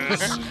your name is.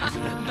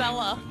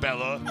 Bella.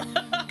 Bella,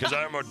 because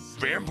I'm a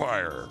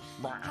vampire.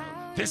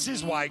 This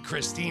is why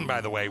Christine,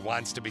 by the way,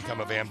 wants to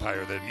become a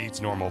vampire that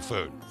eats normal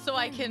food. So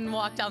I can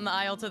walk down the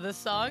aisle to this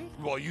song?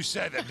 Well, you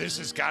said that this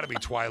has got to be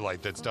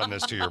Twilight that's done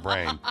this to your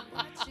brain.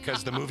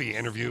 Because the movie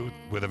Interview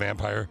with a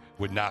Vampire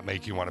would not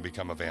make you want to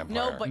become a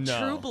vampire. No, but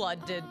True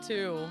Blood did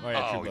too. Oh,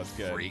 yeah, True Oh, Blood's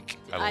you good. freak.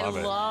 I love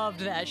it. loved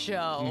that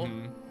show.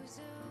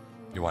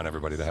 You want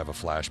everybody to have a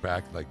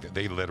flashback? Like,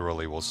 they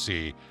literally will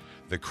see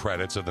the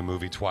credits of the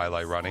movie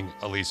Twilight running.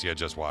 Alicia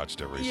just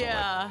watched it recently.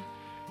 Yeah.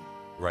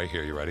 Right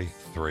here. You ready?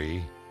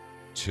 3,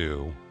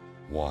 2,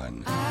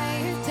 1.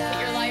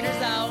 Get your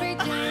lighters out.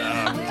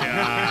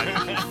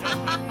 God.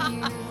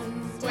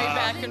 Sway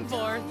back and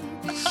forth.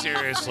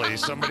 Seriously,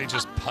 somebody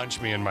just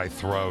punched me in my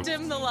throat.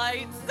 Dim the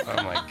lights.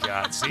 Oh my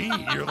God. See,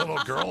 your little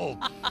girl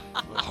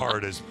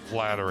heart is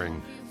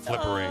flattering,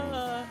 flippering.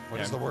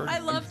 What is the word? I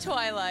love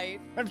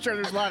Twilight. I'm sure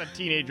there's a lot of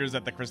teenagers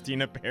at the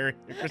Christina Perry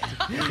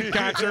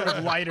concert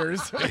with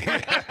lighters.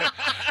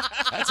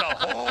 That's a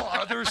whole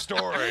other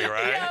story,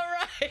 right? Yeah,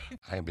 right.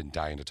 I have been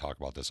dying to talk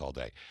about this all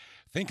day.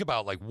 Think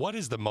about, like, what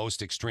is the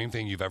most extreme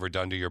thing you've ever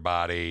done to your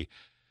body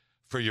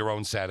for your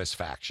own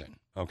satisfaction,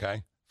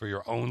 okay? For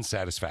your own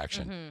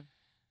satisfaction. Mm-hmm.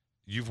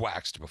 You've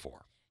waxed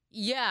before.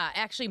 Yeah,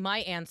 actually, my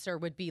answer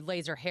would be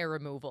laser hair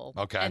removal.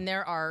 Okay. And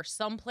there are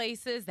some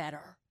places that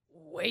are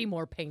way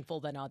more painful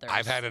than others.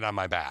 I've had it on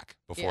my back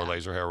before Yeah.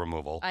 laser hair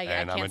removal. I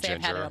and I'm a can't say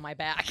ginger. I've had it on my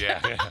back.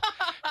 Yeah.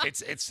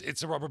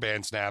 It's a rubber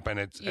band snap and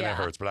it Yeah.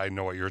 hurts, but I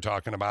know what you're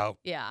talking about.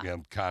 Yeah.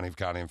 Connie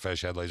and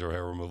Fish had laser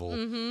hair removal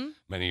Mm-hmm.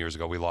 many years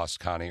ago. We lost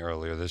Connie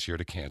earlier this year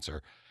to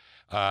cancer.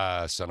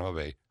 Son of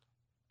a bee.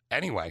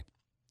 Anyway,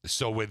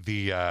 so with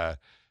the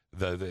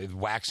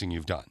waxing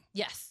you've done.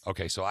 Yes.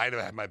 Okay, so I'd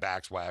had my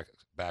back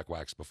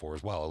waxed before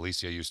as well.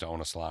 Alicia used to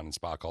own a salon and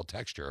spa called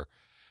Texture.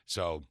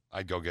 So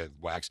I'd go get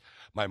waxed.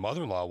 My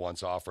mother-in-law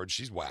once offered,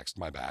 she's waxed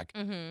my back.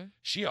 Mm-hmm.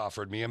 She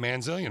offered me a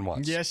manzillion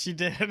once. Yes, she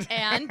did.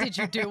 And did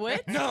you do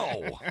it?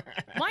 No,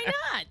 Why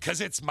not? because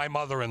it's my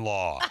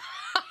mother-in-law.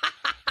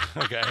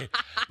 Okay,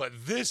 but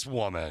this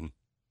woman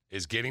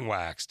is getting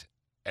waxed,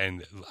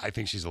 and I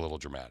think she's a little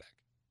dramatic.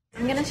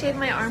 I'm gonna shave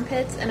my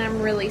armpits and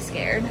I'm really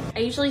scared. I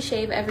usually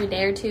shave every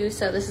day or two,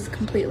 so this is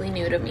completely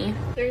new to me.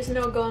 There's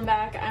no going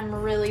back. I'm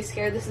really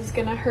scared this is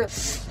gonna hurt.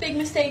 Big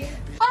mistake.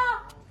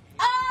 Ah!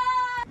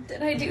 Ah!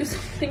 Did I do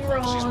something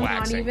wrong? Not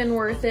waxing. even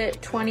worth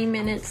it. 20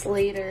 minutes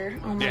later.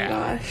 Oh my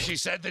gosh. She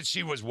said that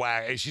she was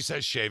She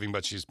says shaving,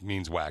 but she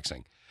means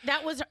waxing.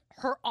 That was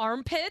her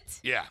armpit?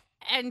 Yeah,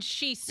 And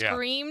she Yeah.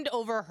 screamed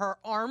over her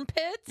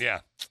armpit?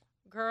 yeah.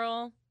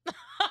 Girl.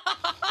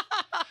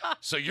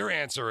 So your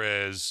answer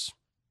is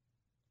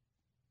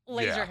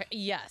Laser, Yeah.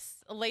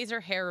 yes, laser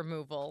hair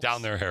removal.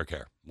 down there hair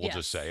care. We'll Yes.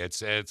 just say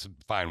it's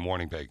fine.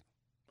 Warning pig.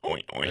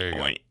 There you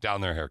go.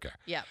 Down there hair care.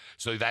 Yep.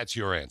 So that's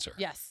your answer.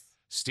 Yes.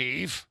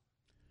 Steve?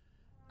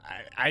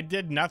 I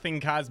did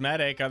nothing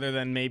cosmetic other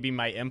than maybe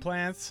my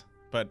implants.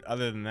 But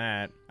other than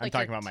that, I'm Like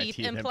talking your about my teeth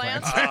teeth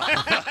implants?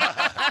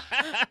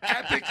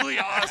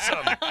 Epically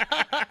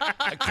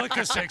awesome. Click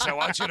a 6. I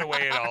want you to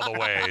weigh it all the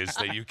ways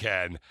that you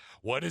can.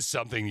 What is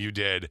something you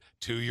did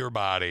to your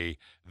body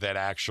that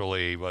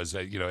actually was,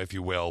 if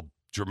you will,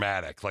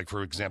 dramatic? Like,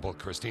 for example,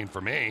 Christine, for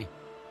me,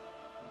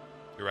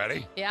 you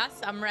ready? Yes,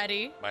 I'm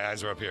ready. My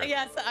eyes are up here.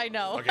 Yes, I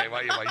know. Okay,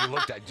 well, you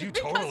looked at you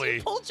Because totally.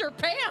 you pulled your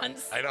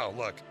pants. I know.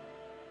 Look,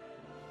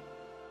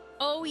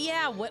 Oh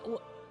yeah, what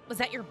was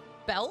that? Your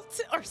belt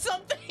or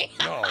something?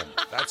 no,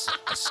 that's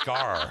a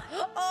scar.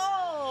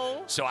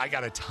 Oh. So I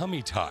got a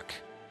tummy tuck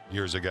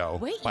years ago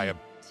Wait, by a you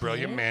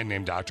brilliant did? man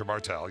named Dr.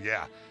 Bartel.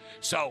 Yeah.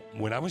 So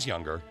when I was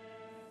younger,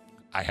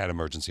 I had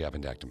emergency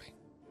appendectomy.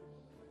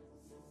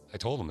 I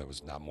told them it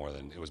was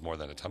more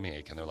than a tummy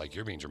ache, and they're like,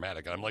 "You're being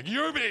dramatic." And I'm like,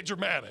 "You're being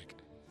dramatic."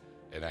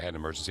 And I had an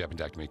emergency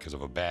appendectomy because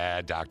of a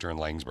bad doctor in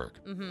Langsburg.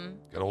 Mm-hmm.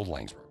 Good old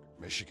Langsburg,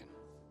 Michigan.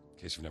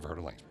 In case you've never heard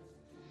of Langsburg.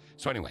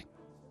 So anyway,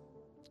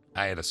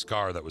 I had a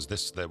scar that was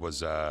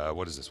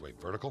what is this weight?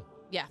 Vertical?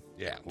 Yeah.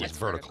 Yeah, it was It's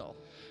vertical.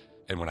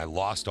 And when I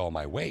lost all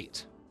my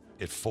weight,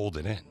 it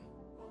folded in.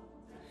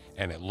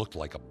 And it looked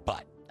like a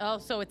butt. Oh,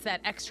 so it's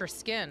that extra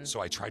skin.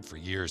 So I tried for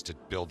years to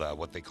build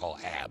what they call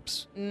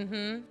abs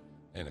Mm-hmm.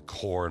 and a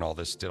core and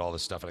did all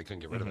this stuff, and I couldn't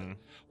get rid of it.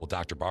 Well,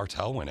 Dr.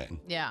 Bartel went in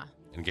Yeah.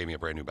 and gave me a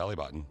brand new belly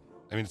button.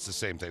 I mean, it's the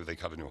same thing. They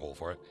cut a new hole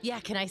for it. Yeah,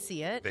 can I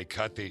see it? They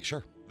cut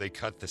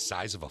the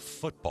size of a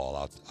football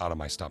out of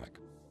my stomach.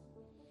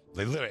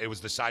 It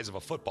was the size of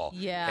a football.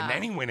 Yeah. And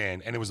then he went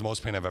in, and it was the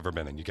most pain I've ever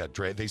been in. You got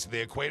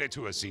they equate it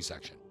to a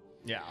C-section.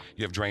 Yeah.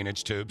 You have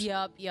drainage tubes.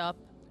 Yup.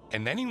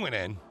 And then he went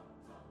in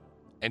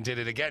and did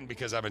it again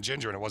because I'm a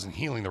ginger and it wasn't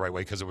healing the right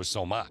way because it was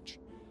so much.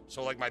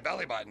 So like my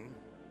belly button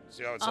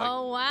See how it's like?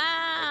 Oh,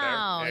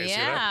 wow. Right there? You see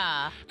Yeah.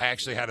 that? I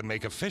actually had to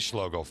make a fish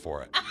logo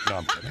for it. No,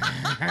 I'm kidding.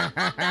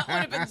 That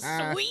would have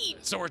been sweet.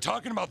 So we're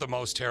talking about the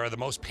most, Tara, the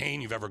most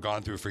pain you've ever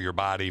gone through for your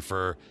body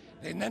for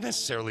not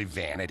necessarily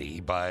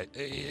vanity, but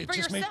it For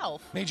just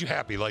yourself. made you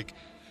happy. Like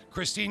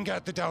Christine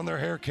got the down there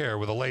hair care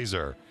with a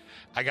laser.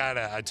 I got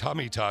a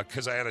tummy tuck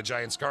because I had a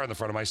giant scar in the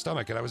front of my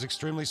stomach, and I was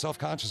extremely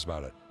self-conscious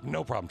about it.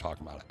 No problem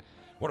talking about it.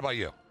 What about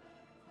you?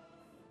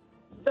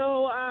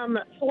 So,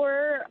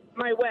 for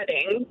my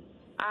wedding,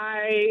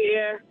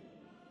 I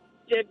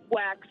did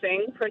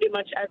waxing, pretty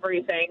much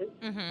everything.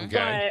 Mm-hmm.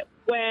 Okay.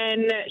 But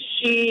when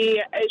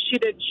she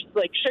did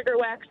like sugar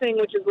waxing,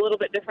 which is a little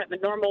bit different than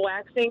normal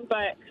waxing,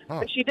 but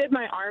when she did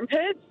my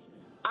armpits,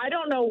 I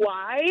don't know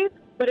why,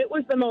 but it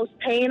was the most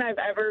pain I've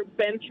ever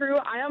been through.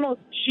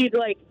 She'd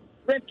like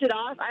ripped it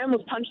off. I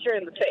almost punched her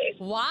in the face.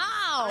 Wow.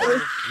 I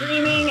was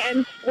screaming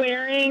and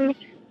swearing.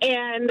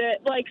 And,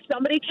 like,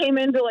 somebody came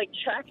in to, like,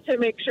 check to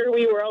make sure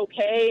we were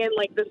okay in,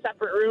 like, the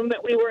separate room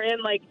that we were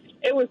in. Like,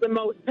 it was the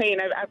most pain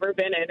I've ever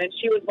been in. And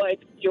she was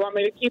like, do you want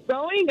me to keep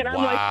going? And I'm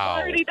like, Wow.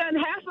 I've already done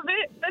half of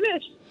it.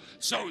 Finished.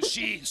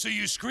 So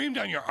you screamed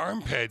on your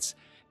armpits.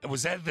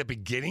 Was that at the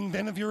beginning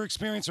then of your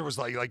experience, or was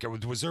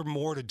was there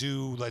more to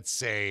do? Let's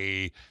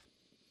say.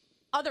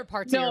 Other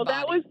parts of No, your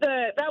body.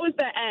 that was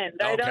the end.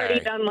 I'd Okay. already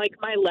done, like,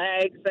 my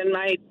legs and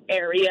my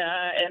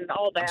area and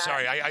all that. I'm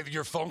sorry,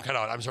 your phone cut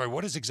out. I'm sorry.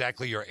 What is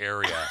exactly your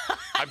area?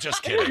 I'm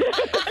just kidding.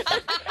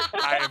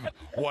 I am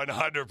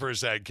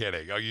 100%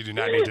 kidding. Oh, you do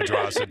not need to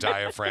draw us a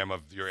diaphragm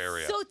of your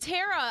area. So,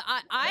 Tara,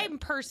 I'm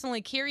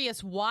personally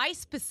curious, why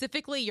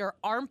specifically your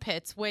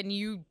armpits when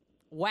you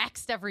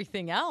waxed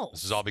everything else?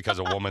 This is all because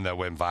a woman that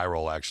went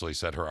viral actually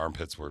said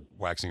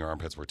waxing her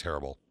armpits were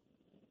terrible.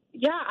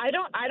 Yeah, I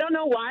don't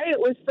know why it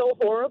was so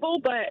horrible,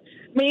 but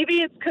maybe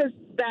it's because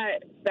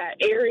that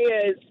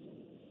area is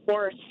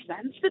more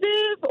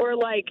sensitive, or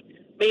like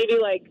maybe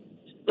like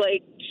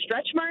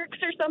stretch marks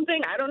or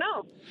something. I don't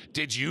know.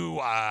 Did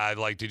you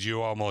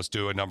almost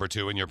do a number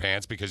 2 in your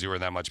pants because you were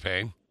in that much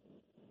pain?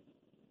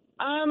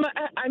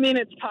 I mean,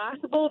 it's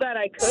possible that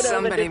I could have.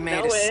 Somebody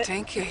made a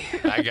stinky.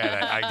 I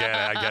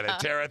get it.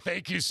 Tara,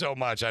 thank you so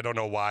much. I don't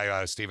know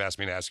why Steve asked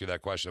me to ask you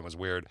that question. It was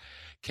weird.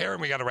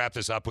 Karen, we got to wrap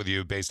this up with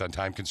you based on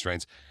time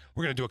constraints.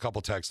 We're going to do a couple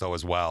texts, though,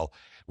 as well.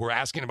 We're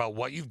asking about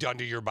what you've done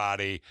to your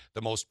body,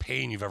 the most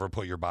pain you've ever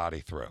put your body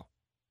through.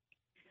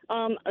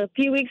 A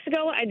few weeks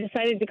ago, I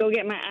decided to go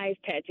get my eyes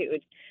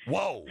tattooed.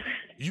 Whoa.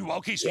 You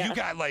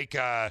got like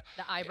the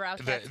eyebrow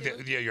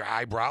tattoo? your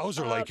eyebrows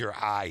or like your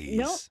eyes?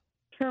 Nope.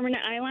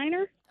 Permanent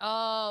eyeliner.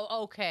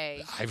 Oh,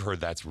 okay. I've heard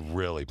that's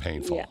really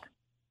painful. Yeah.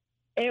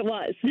 It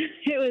was.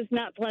 It was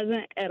not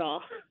pleasant at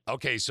all.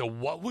 Okay, so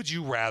what would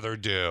you rather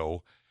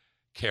do,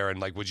 Karen?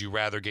 Like, would you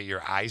rather get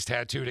your eyes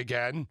tattooed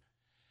again,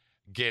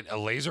 get a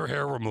laser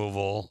hair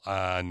removal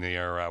on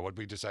your, what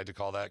we decide to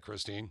call that,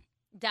 Christine?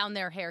 Down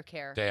there, hair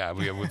care. Yeah,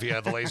 we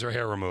have the laser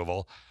hair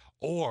removal,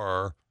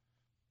 or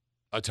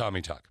a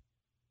tummy tuck?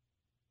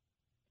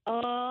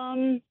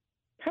 Probably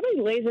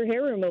laser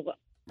hair removal.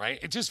 Right?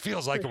 It just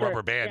feels like For a sure,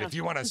 rubber band. yeah. If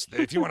you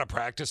want to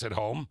practice at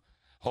home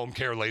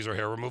care laser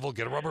hair removal,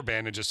 get a rubber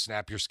band and just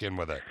snap your skin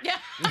with it. Yeah.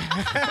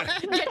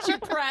 Get you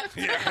prepped.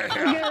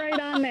 I'll get right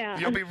on that.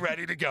 You'll be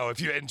ready to go.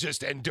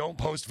 And don't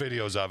post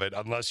videos of it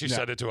unless you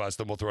send it to us.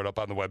 Then we'll throw it up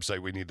on the website.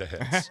 We need the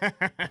hits.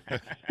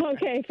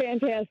 Okay,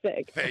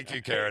 fantastic. Thank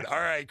you, Karen. All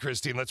right,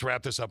 Christine, let's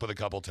wrap this up with a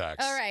couple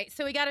texts. All right,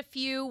 so we got a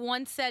few.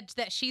 One said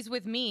that she's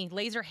with me.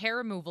 Laser hair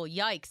removal.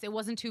 Yikes. It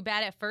wasn't too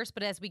bad at first,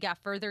 but as we got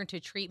further into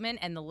treatment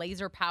and the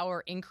laser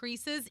power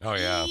increases, Oh,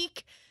 yeah.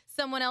 eek.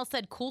 Someone else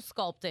said cool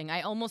sculpting.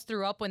 I almost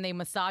threw up when they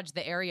massaged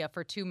the area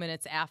for 2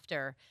 minutes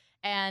after.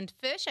 And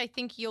Fish, I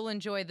think you'll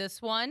enjoy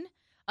this one.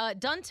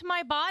 Done to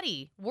my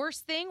body.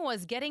 Worst thing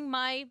was getting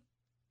my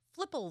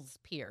flipples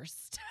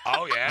pierced.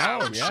 Oh, yeah.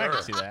 Oh, yeah, I sure.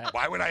 can see that.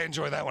 Why would I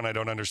enjoy that one? I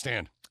don't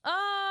understand.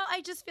 I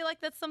just feel like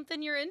that's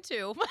something you're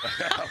into.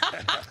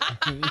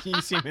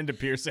 You seem into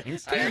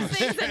piercings.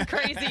 Piercings and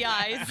crazy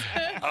eyes.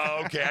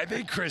 Okay, I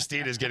think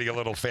Christine is getting a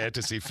little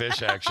fantasy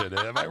fish action.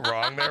 Am I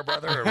wrong there,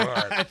 brother, or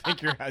what? I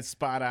think you're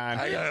spot on.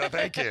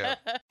 Thank you.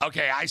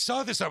 Okay, I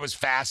saw this. I was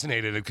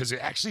fascinated because it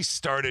actually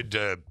started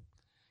to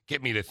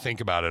get me to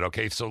think about it.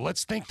 Okay, so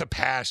let's think the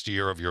past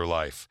year of your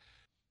life.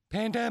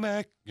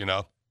 Pandemic, you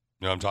know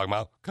what I'm talking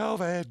about?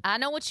 COVID. I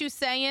know what you're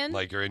saying.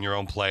 Like you're in your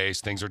own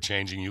place, things are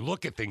changing, you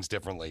look at things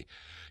differently.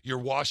 You're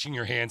washing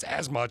your hands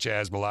as much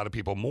as a lot of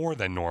people, more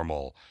than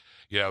normal,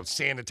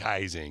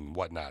 sanitizing,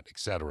 whatnot,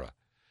 etc.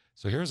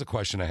 So here's a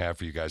question I have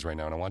for you guys right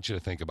now, and I want you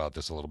to think about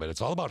this a little bit. It's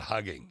all about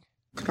hugging.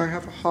 Could I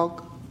have a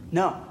hug?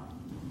 No.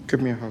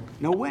 Give me a hug.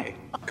 No way.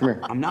 Come here.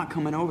 I'm not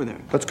coming over there.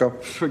 Let's go.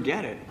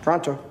 Forget it.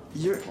 Pronto.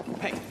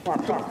 Hey,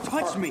 don't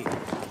touch me.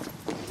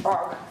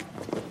 Hug.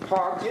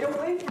 Hug. Get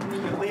away from me,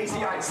 you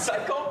lazy-eyed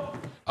psycho.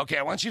 Okay,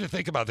 I want you to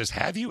think about this.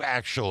 Have you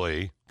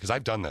actually, because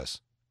I've done this,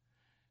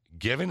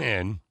 given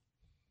in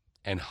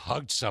and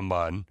hugged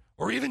someone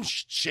or even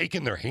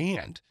shaken their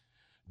hand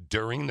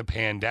during the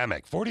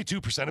pandemic?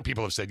 42% of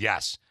people have said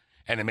yes,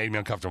 and it made me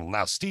uncomfortable.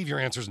 Now, Steve, your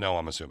answer is no,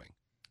 I'm assuming.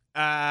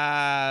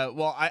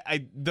 Well,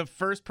 I the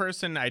first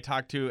person I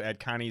talked to at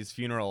Connie's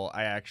funeral,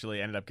 I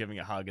actually ended up giving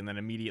a hug and then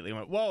immediately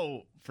went,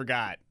 whoa,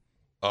 forgot.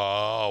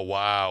 Oh,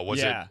 wow. Was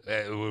Yeah.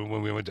 it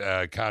when we went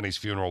to Connie's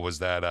funeral, was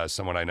that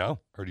someone I know?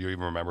 Or do you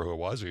even remember who it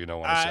was, or you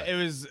don't want to say? It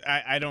was,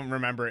 I don't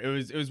remember.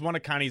 It was one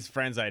of Connie's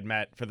friends I'd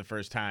met for the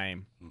first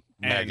time.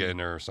 Megan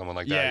or someone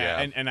like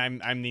that, yeah. And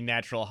I'm the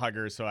natural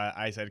hugger, so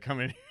I said, come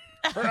in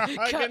for a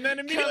hug. Come- And then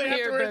immediately come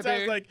here, afterwards, I was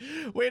baby.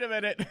 like, wait a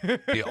minute.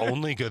 The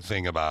only good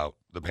thing about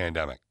the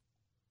pandemic,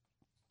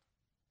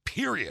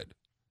 period,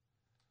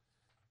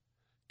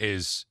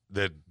 is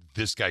that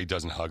this guy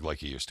doesn't hug like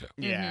he used to.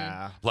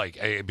 Yeah. Like,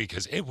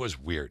 because it was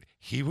weird.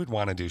 He would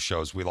want to do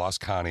shows. We lost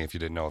Connie, if you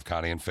didn't know, of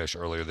Connie and Fish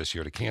earlier this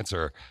year to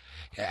cancer.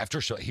 After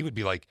a show, he would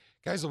be like,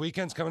 guys, the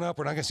weekend's coming up.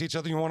 We're not going to see each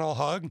other. You want all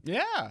hug?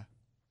 Yeah.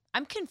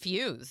 I'm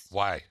confused.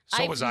 Why?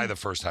 So I've- was I the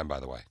first time, by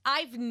the way.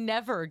 I've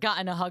never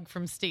gotten a hug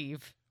from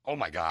Steve. Oh,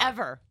 my God.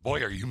 Ever.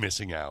 Boy, are you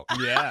missing out.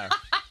 Yeah.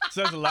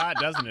 Says a lot,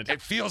 doesn't it?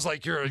 It feels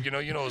like you're, you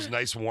know those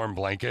nice warm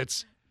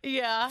blankets?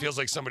 Yeah. Feels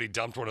like somebody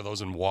dumped one of those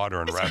in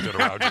water and wrapped it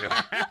around you.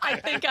 I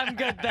think I'm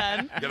good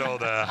then. You know,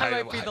 I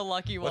might be the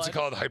lucky one. What's it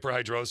called?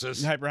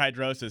 Hyperhidrosis?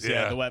 Hyperhidrosis,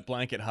 yeah, the wet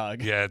blanket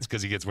hug. Yeah, it's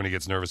because when he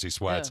gets nervous, he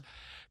sweats.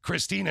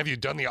 Christine, have you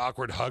done the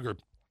awkward hug or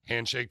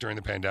handshake during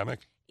the pandemic?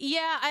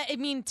 Yeah, I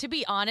mean, to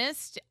be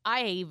honest,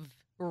 I've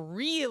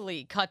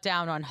really cut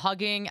down on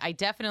hugging. I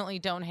definitely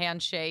don't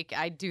handshake.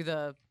 I do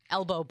the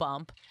elbow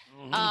bump.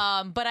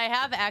 But I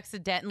have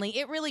accidentally.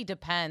 It really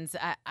depends.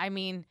 I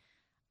mean,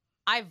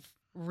 I've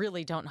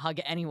really don't hug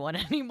anyone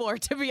anymore,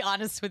 to be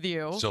honest with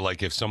you. So,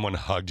 like, if someone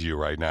hugged you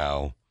right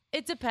now,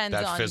 It depends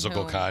that on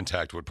physical whom.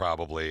 contact would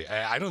probably.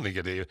 I don't think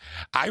it.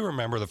 I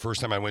remember the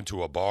first time I went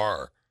to a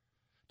bar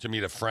to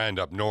meet a friend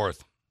up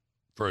north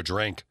for a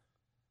drink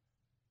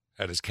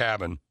at his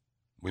cabin.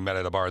 We met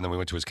at a bar and then we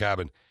went to his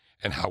cabin,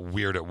 and how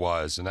weird it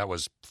was. And that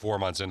was 4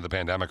 months into the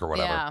pandemic or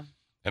whatever. Yeah.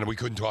 And we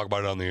couldn't talk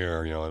about it on the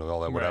air, and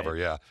all that, whatever. Right.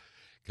 Yeah.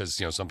 Because,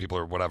 some people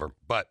are whatever.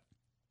 But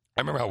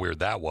I remember how weird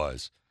that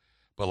was.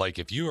 But, like,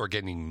 if you are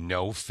getting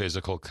no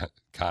physical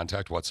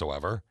contact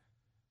whatsoever,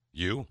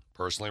 you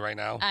personally right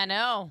now, I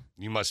know.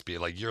 you must be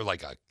like, you're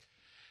like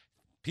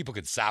people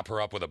could sop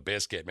her up with a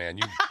biscuit, man.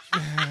 You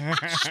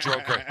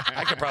stroke her.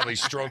 I could probably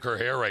stroke her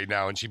hair right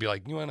now and she'd be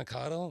like, you want to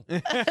cuddle?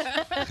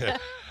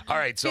 All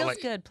right. So, Feels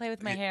like, good. Play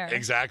with my hair.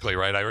 exactly,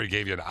 right? I already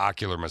gave you an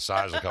ocular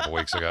massage a couple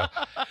weeks ago.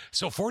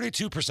 So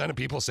 42% of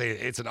people say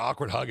it's an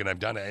awkward hug, and I've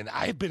done it. And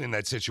I've been in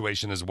that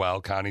situation as well.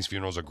 Connie's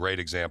funeral is a great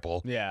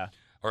example. Yeah.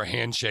 Or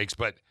handshakes.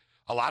 But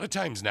a lot of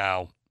times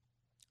now,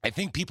 I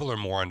think people are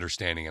more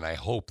understanding, and I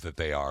hope that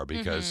they are,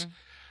 because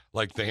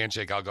like the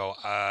handshake, I'll go,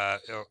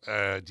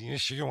 do you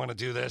sure you want to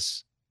do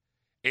this?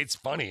 It's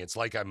funny. It's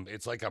like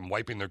I'm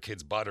wiping their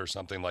kid's butt or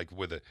something, like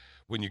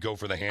when you go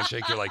for the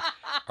handshake, you're like,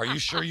 are you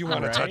sure you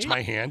want to touch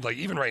my hand? Like,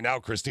 even right now,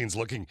 Christine's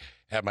looking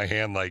at my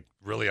hand like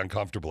really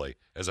uncomfortably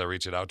as I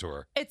reach it out to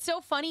her. It's so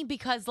funny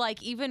because,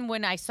 like, even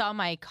when I saw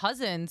my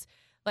cousins,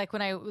 like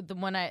when I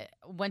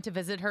went to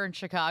visit her in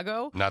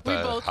Chicago, Not we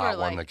the both hot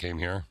were one like, that came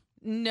here.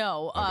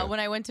 No, Okay. when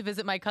I went to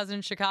visit my cousin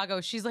in Chicago,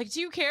 she's like, "Do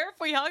you care if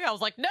we hug?" I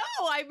was like, "No,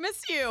 I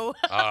miss you."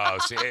 Oh,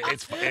 see, it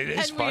is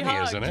And we funny,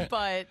 isn't hugged, it?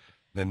 But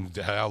Then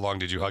how long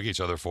did you hug each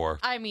other for?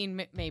 I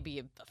mean, maybe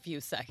a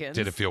few seconds.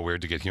 Did it feel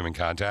weird to get human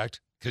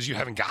contact? Because you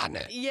haven't gotten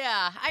it.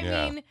 Yeah, I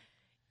Yeah. mean,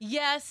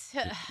 yes.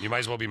 You might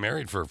as well be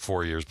married for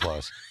 4 years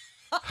plus.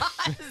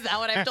 Is that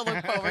what I have to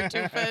look forward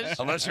to, Fish?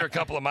 Unless you're a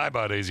couple of my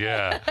buddies,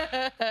 yeah.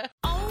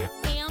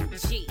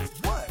 OMG.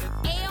 What?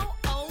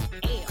 LOL.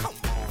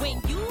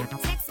 When you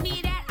text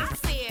me that, I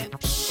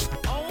said, shh,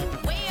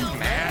 oh well.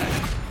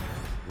 Man.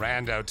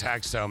 Rando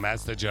Textome,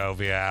 that's the Joe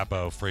via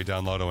Appo. Free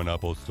download on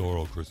Apple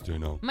Store,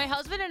 Christino. My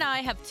husband and I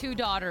have 2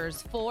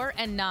 daughters, 4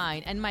 and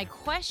 9, and my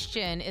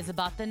question is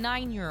about the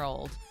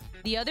 9-year-old.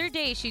 The other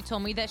day, she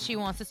told me that she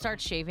wants to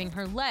start shaving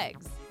her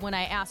legs. When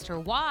I asked her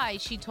why,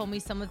 she told me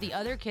some of the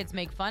other kids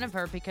make fun of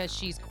her because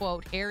she's,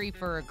 quote, hairy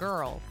for a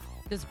girl.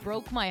 This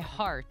broke my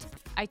heart.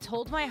 I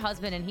told my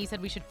husband, and he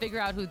said we should figure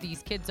out who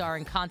these kids are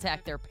and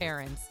contact their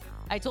parents.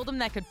 I told him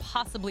that could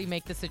possibly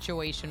make the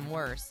situation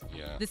worse.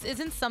 Yeah. This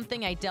isn't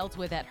something I dealt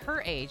with at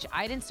her age.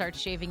 I didn't start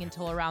shaving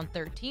until around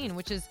 13,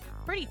 which is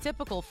pretty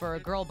typical for a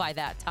girl by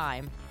that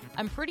time.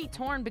 I'm pretty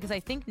torn because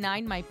I think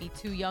 9 might be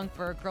too young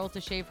for a girl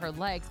to shave her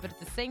legs, but at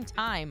the same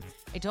time,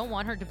 I don't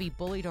want her to be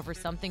bullied over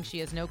something she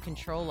has no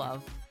control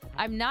of.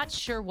 I'm not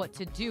sure what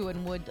to do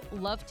and would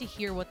love to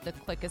hear what the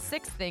Click of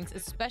 6 thinks,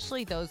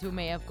 especially those who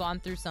may have gone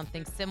through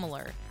something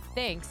similar.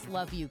 Thanks.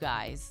 Love you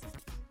guys.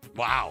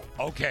 Wow.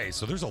 Okay,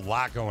 so there's a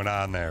lot going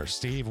on there.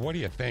 Steve, what do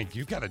you think?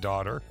 You've got a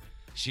daughter.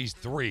 She's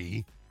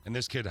 3. And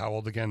this kid, how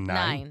old again?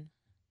 9?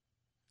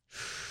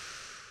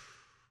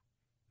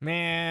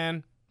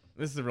 Man,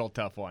 this is a real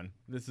tough one.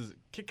 This is.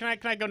 Can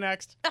I go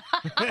next?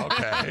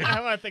 Okay. I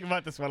want to think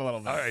about this one a little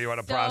bit. All right, you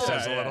want to So-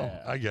 process a Yeah, little?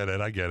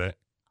 yeah, I get it.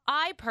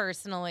 I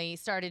personally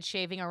started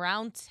shaving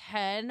around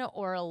 10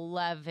 or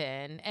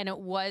 11, and it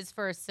was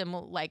for a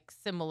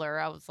similar.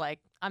 I was like,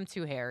 I'm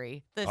too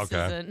hairy. This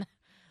Okay. isn't.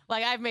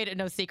 Like, I've made it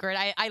no secret.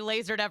 I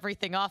lasered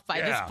everything off by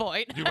this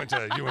point. you went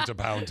to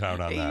Pound Town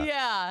on that.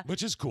 Yeah.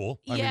 Which is cool.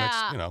 I yeah. mean,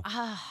 it's, you know.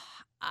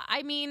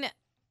 I mean,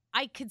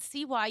 I could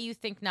see why you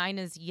think 9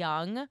 is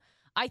young.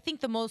 I think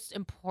the most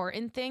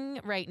important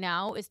thing right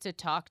now is to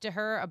talk to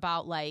her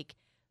about, like,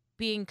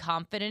 being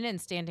confident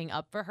and standing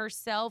up for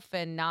herself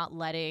and not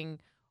letting,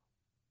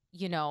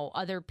 you know,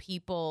 other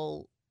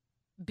people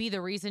be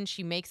the reason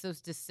she makes those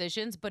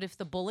decisions. But if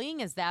the bullying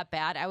is that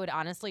bad, I would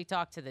honestly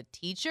talk to the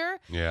teacher.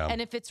 Yeah. And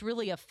if it's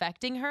really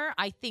affecting her,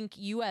 I think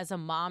you as a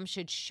mom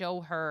should show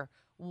her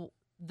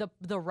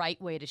the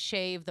right way to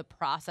shave, the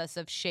process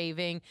of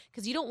shaving,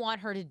 because you don't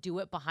want her to do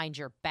it behind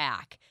your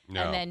back. No.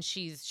 And then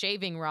she's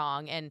shaving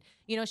wrong. And,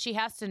 you know, she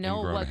has to know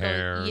Ingrown what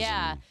hairs goes.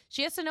 Yeah. and-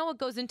 She has to know what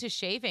goes into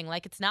shaving.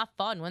 Like, it's not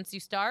fun. Once you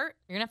start,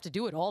 you're going to have to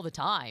do it all the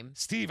time.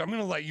 Steve, I'm going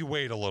to let you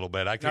wait a little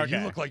bit. You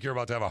Okay. look like you're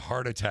about to have a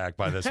heart attack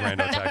by this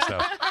rando texto.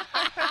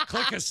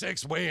 Click a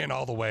 6, weigh in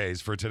all the ways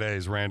for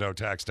today's rando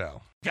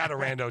texto. Got a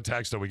rando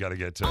texto we got to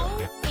get to.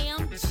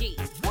 OMG.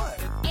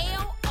 What?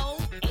 LOL.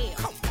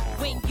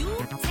 When you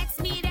text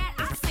me that,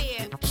 I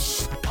said,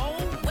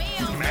 oh,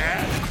 well.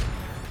 Man.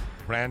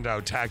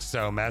 Rando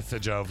texto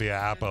messaggio via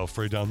Apple.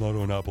 Free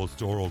download on Apple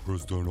Store,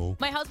 Cristiano.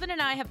 My husband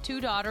and I have 2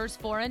 daughters,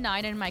 4 and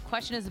 9, and my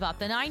question is about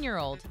the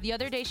 9-year-old. The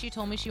other day, she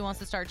told me she wants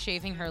to start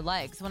shaving her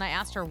legs. When I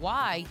asked her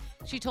why,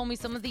 she told me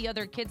some of the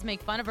other kids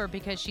make fun of her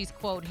because she's,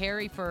 quote,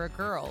 hairy for a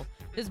girl.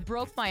 This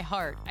broke my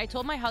heart. I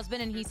told my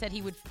husband, and he said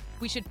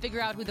we should figure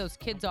out who those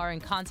kids are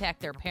and contact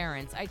their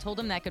parents. I told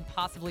him that could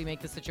possibly make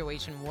the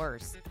situation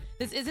worse.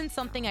 This isn't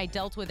something I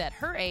dealt with at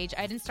her age.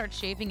 I didn't start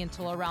shaving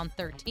until around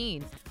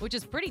 13, which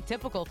is pretty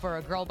typical for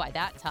a girl by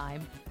that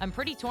time. I'm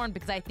pretty torn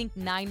because I think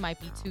 9 might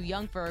be too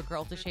young for a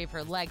girl to shave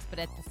her legs, but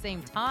at the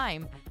same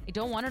time, I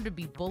don't want her to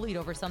be bullied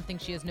over something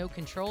she has no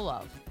control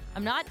of.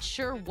 I'm not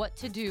sure what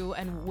to do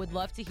and would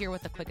love to hear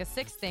what the Click of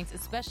 6 thinks,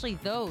 especially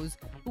those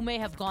who may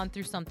have gone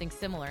through something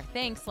similar.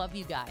 Thanks. Love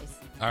you guys.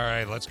 All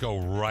right, let's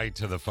go right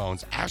to the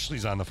phones.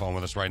 Ashley's on the phone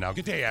with us right now.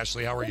 Good day,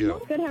 Ashley. How are you?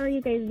 Good. How are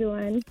you guys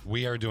doing?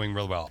 We are doing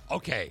real well.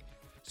 Okay,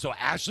 so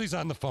Ashley's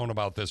on the phone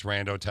about this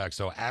rando text.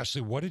 So,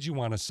 Ashley, what did you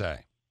want to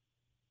say?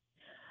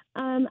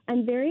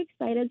 I'm very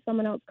excited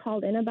someone else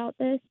called in about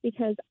this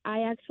because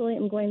I actually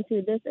am going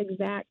through this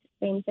exact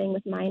same thing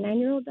with my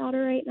 9-year-old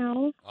daughter right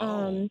now.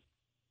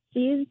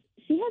 She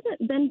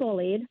hasn't been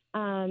bullied,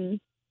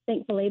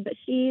 thankfully, but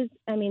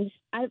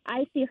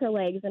I see her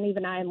legs and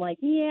even I'm like,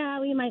 yeah,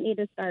 we might need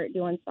to start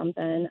doing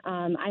something.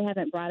 I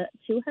haven't brought it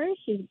to her.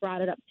 She's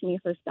brought it up to me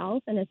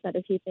herself and has said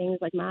a few things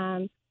like,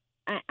 Mom,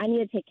 I need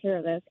to take care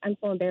of this. I'm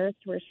so embarrassed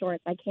to wear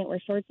shorts. I can't wear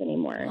shorts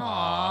anymore.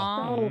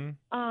 Aww.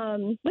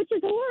 So, which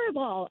is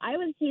horrible. I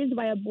was teased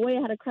by a boy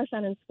I had a crush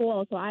on in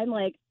school. So I'm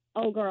like,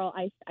 oh, girl,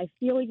 I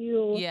feel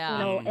you. Yeah.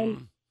 You know,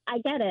 and I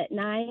get it.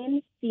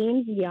 9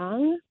 seems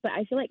young, but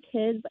I feel like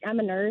kids, I'm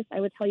a nurse. I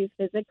would tell you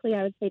physically,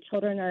 I would say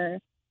children are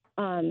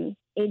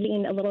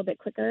aging a little bit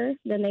quicker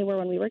than they were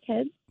when we were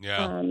kids.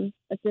 Yeah.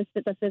 It's just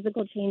that the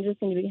physical changes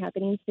seem to be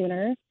happening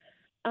sooner.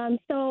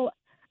 So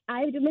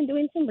I've been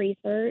doing some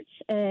research,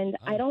 and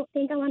I don't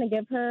think I want to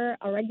give her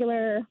a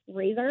regular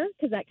razor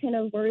because that kind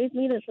of worries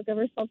me that she'll give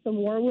herself some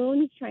war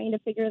wounds trying to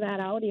figure that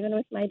out, even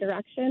with my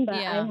direction. But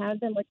I have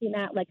been looking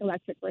at like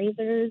electric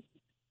razors.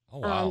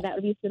 That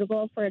would be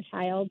suitable for a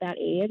child that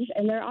age.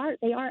 And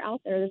they are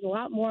out there. There's a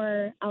lot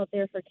more out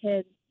there for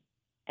kids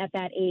at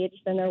that age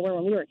than there were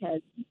when we were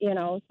kids, you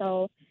know?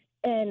 So,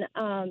 and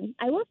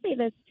I will say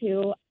this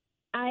too.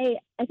 I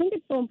think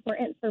it's so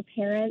important for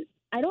parents.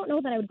 I don't know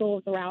that I would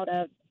go the route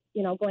of,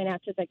 you know, going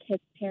after the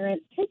kids'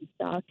 parents. Kids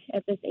suck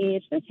at this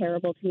age. They're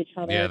terrible to each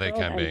other. Yeah, they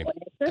can be.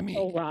 They're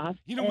so rough.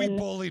 You know, we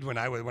bullied when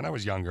I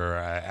was younger,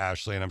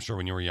 Ashley, and I'm sure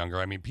when you were younger.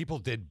 I mean, people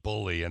did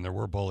bully, and there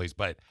were bullies,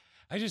 but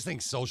I just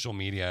think social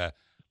media,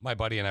 my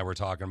buddy and I were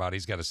talking about,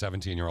 he's got a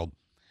 17-year-old,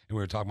 and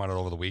we were talking about it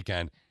over the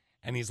weekend,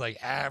 and he's like,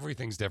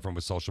 everything's different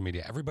with social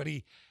media.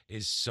 Everybody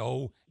is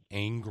so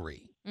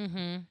angry,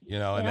 you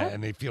know,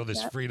 and they feel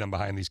this freedom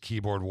behind these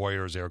keyboard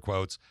warriors, air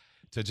quotes,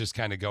 to just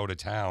kind of go to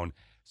town.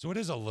 So it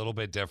is a little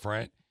bit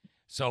different.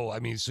 So, I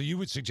mean, so you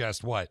would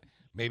suggest what?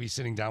 Maybe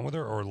sitting down with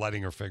her or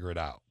letting her figure it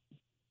out?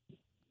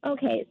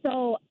 Okay,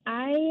 so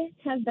I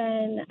have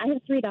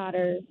 3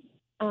 daughters.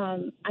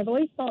 I've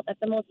always felt that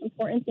the most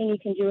important thing you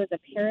can do as a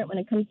parent when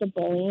it comes to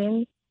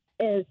bullying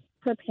is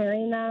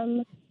preparing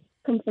them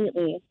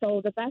completely.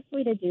 So the best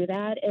way to do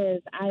that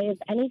is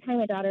anytime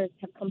my daughters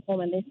have come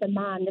home and they said,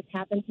 Mom, this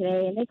happened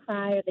today, and they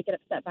cry or they get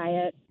upset by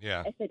it,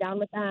 I sit down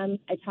with them,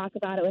 I talk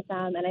about it with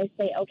them, and I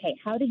say, okay,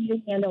 how did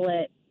you handle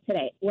it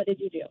today? What did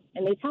you do?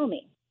 And they tell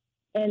me.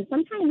 And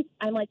sometimes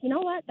I'm like, you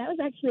know what, that was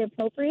actually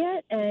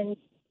appropriate. And,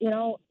 you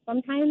know,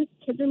 sometimes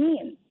kids are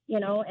mean, you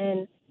know,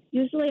 and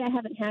usually I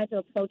haven't had to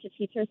approach a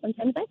teacher.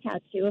 Sometimes I've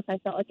had to if I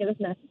felt like it was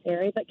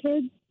necessary. But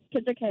kids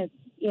are kids,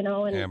 you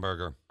know. And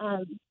hamburger.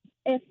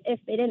 If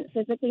they didn't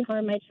physically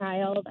harm my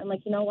child, I'm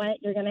like, you know what?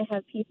 You're going to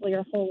have people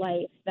your whole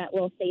life that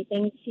will say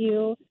things to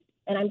you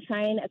and I'm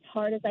trying as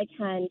hard as I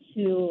can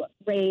to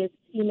raise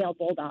female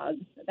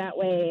bulldogs. That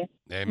way,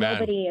 Amen.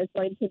 nobody is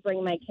going to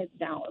bring my kids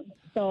down.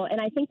 So,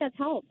 and I think that's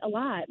helped a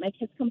lot. My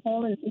kids come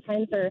home, and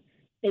sometimes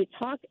they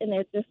talk, and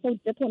they're so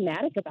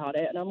diplomatic about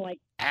it, and I'm like,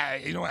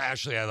 You know,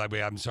 Ashley,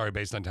 I'm sorry,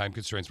 based on time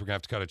constraints, we're going to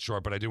have to cut it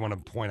short, but I do want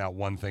to point out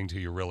one thing to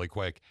you really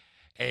quick.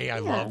 I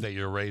love that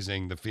you're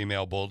raising the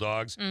female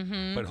bulldogs,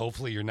 but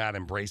hopefully you're not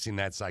embracing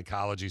that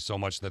psychology so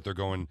much that they're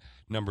going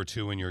number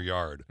 2 in your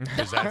yard.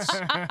 Because that's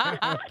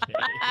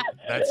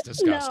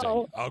disgusting.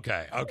 No.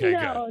 Okay, no,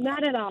 good.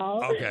 not at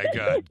all. Okay,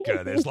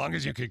 good. As long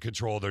as you can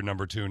control their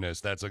number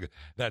 2-ness, that's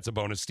a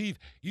bonus. Steve,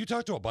 you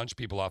talked to a bunch of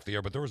people off the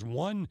air, but there was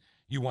one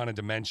you wanted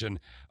to mention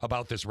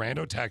about this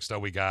rando text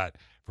we got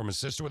from a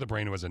sister with a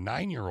brain who was a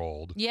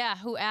 9-year-old. Yeah,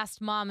 who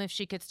asked mom if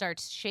she could start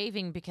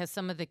shaving because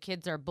some of the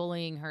kids are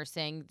bullying her,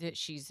 saying that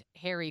she's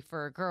hairy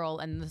for a girl,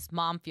 and this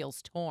mom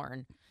feels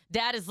torn.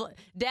 Dad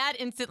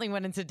instantly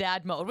went into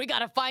dad mode. We got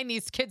to find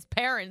these kids'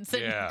 parents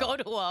and go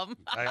to them.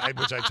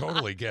 Which I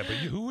totally get. But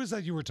who was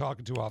that you were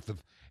talking to off the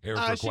air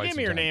for quite some time? She gave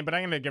me her name, but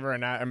I'm going to give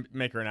her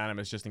make her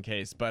anonymous just in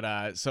case.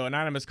 But so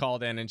Anonymous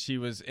called in, and she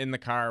was in the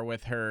car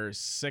with her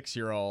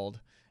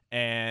 6-year-old.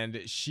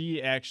 And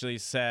she actually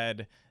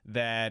said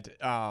that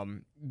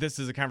this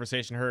is a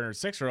conversation her and her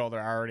 6-year-old are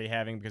already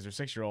having because her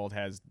 6-year-old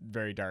has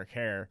very dark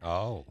hair.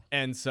 Oh.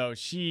 And so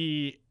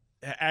she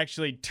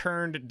actually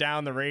turned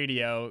down the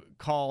radio,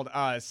 called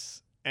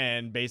us,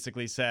 and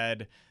basically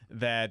said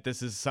that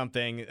this is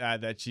something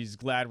that she's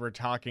glad we're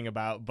talking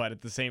about, but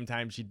at the same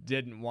time, she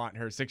didn't want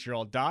her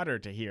 6-year-old daughter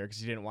to hear because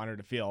she didn't want her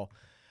to feel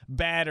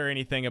bad or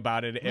anything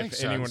about it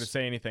if anyone to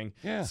say anything.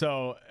 Yeah.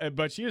 So,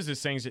 but she was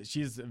just saying that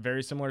she's a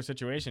very similar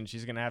situation.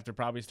 She's going to have to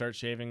probably start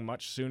shaving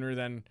much sooner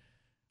than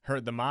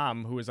the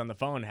mom who was on the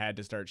phone had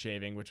to start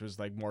shaving, which was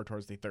like more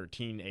towards the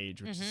 13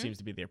 age, which seems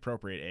to be the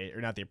appropriate age,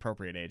 or not the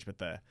appropriate age, but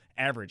the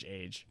average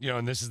age. You know,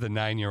 and this is the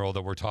 9-year-old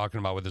that we're talking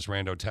about with this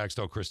rando text.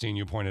 Oh, Christine,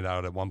 you pointed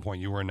out at one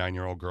point you were a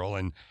 9-year-old girl,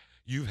 and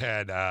you've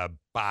had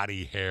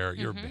body hair.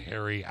 You're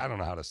hairy. I don't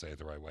know how to say it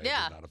the right way.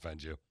 Yeah. It did not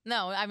offend you.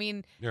 No, I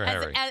mean, You're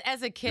hairy.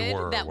 as a kid,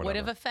 were, that or would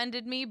have whatever.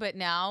 offended me, but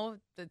now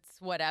it's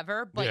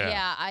whatever. But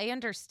yeah, I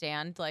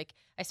understand. Like,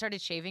 I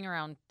started shaving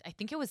around, I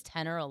think it was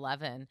 10 or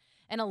 11.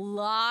 And a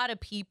lot of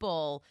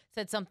people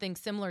said something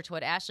similar to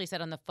what Ashley said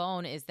on the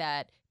phone, is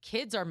that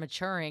kids are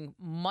maturing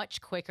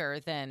much quicker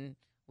than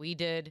we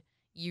did,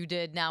 you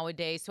did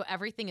nowadays. So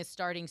everything is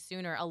starting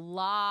sooner. A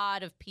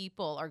lot of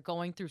people are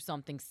going through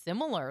something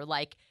similar,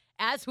 like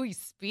as we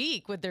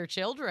speak, with their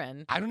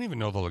children. I don't even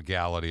know the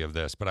legality of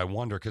this, but I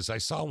wonder, because I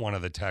saw one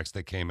of the texts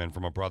that came in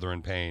from a brother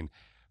in pain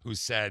who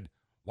said,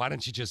 why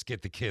don't you just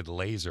get the kid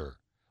laser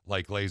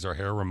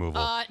hair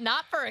removal?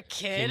 Not for a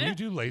kid. Can you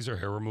do laser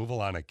hair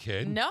removal on a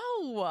kid? No.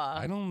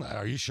 I don't.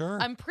 Are you sure?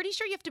 I'm pretty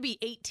sure you have to be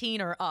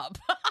 18 or up.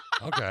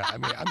 Okay. I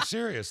mean, I'm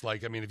serious.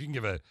 Like, I mean, if you can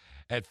give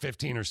at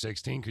 15 or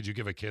 16, could you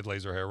give a kid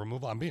laser hair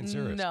removal? I'm being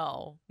serious.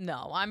 No.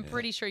 I'm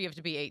pretty sure you have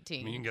to be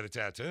 18. I mean, you can get a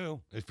tattoo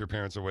if your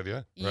parents are with you,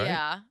 right?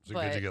 Yeah. So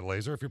could you get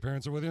laser if your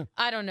parents are with you?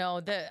 I don't know.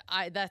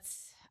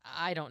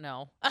 I don't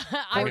know.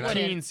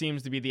 14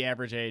 seems to be the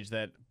average age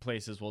that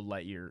places will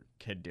let your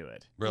kid do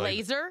it. Really?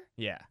 Laser?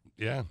 Yeah.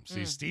 Yeah.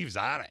 See, Steve's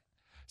on it.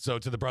 So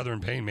to the brother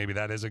in pain, maybe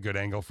that is a good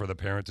angle for the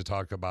parent to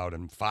talk about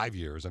in 5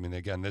 years. I mean,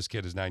 again, this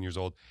kid is 9 years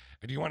old.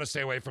 Do you want to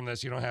stay away from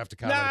this? You don't have to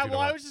comment. Nah, well,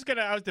 I was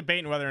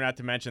debating whether or not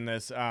to mention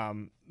this,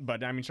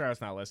 but I mean,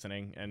 Charlotte's not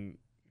listening, and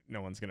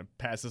no one's going to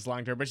pass this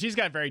along to her. But she's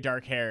got very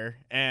dark hair,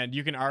 and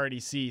you can already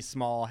see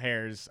small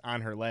hairs on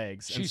her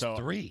legs. She's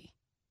 3.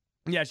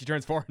 Yeah, she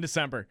turns 4 in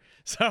December.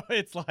 So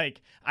it's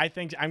like, I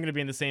think I'm going to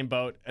be in the same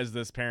boat as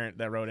this parent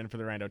that wrote in for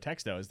the rando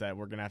texto, is that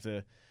we're going to have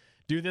to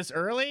do this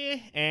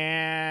early,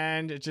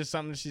 and it's just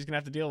something she's going to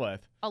have to deal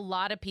with. A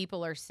lot of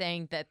people are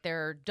saying that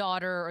their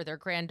daughter or their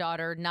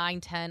granddaughter,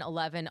 9, 10,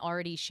 11,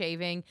 already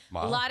shaving.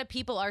 Wow. A lot of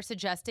people are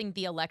suggesting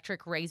the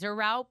electric razor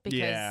route because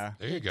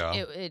there you go.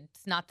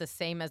 It's not the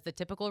same as the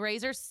typical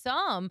razor.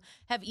 Some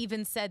have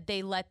even said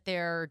they let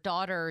their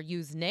daughter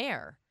use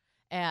Nair.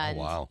 And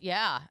wow.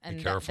 Yeah, and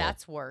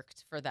that's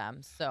worked for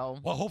them. So,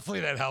 well,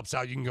 hopefully that helps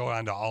out. You can go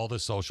on to all the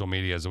social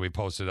medias that we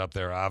posted up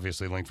there,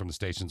 obviously linked from the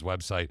station's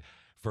website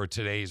for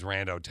today's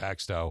rando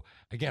texto.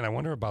 Again, I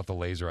wonder about the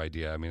laser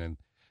idea. I mean, it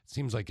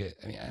seems like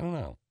I don't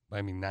know.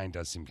 I mean, 9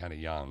 does seem kind of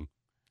young.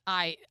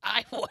 I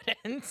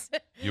wouldn't.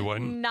 You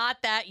wouldn't?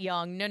 Not that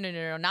young.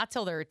 No. Not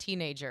till they're a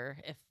teenager,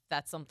 if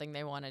that's something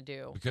they want to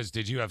do. Because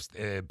did you have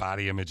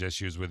body image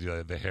issues with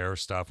the hair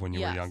stuff when you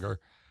were younger?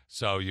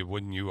 So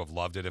wouldn't you have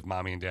loved it if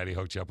mommy and daddy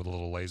hooked you up with a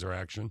little laser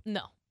action?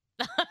 No.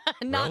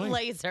 Not Really?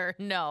 laser,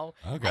 no.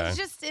 Okay.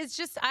 It's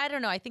just I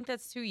don't know. I think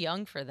that's too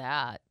young for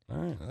that. All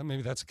right. Well,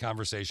 maybe that's a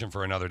conversation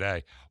for another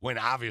day when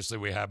obviously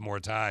we have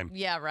more time.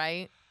 Yeah,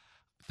 right?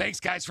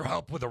 Thanks, guys, for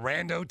help with the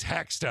rando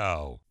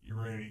texto. You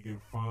ready to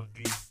get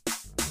funky?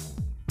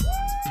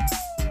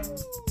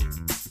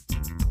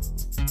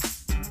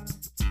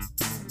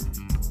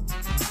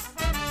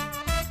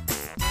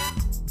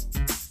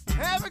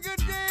 Have a good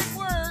day at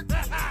work.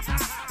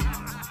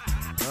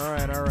 All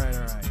right.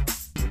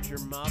 Put your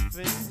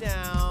muffins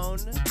down,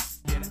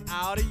 get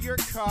out of your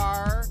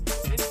car,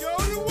 and go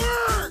to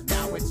work!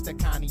 Now it's the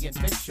Connie and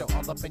Fish show,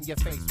 all up in your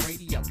face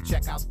radio.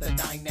 Check out the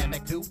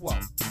dynamic duo.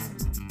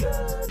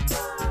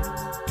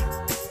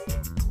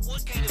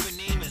 What kind of a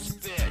name is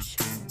Fish?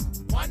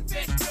 One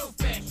fish, two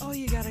fish. Oh,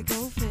 you gotta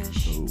go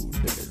fish. Ooh,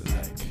 dirty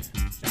like.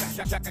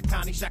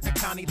 Shaka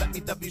Connie, let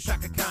me love you,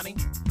 Shaka Connie.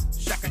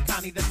 Shaka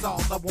Connie, that's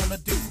all I wanna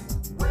do.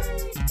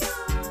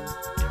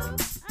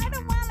 I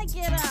don't wanna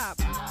get up.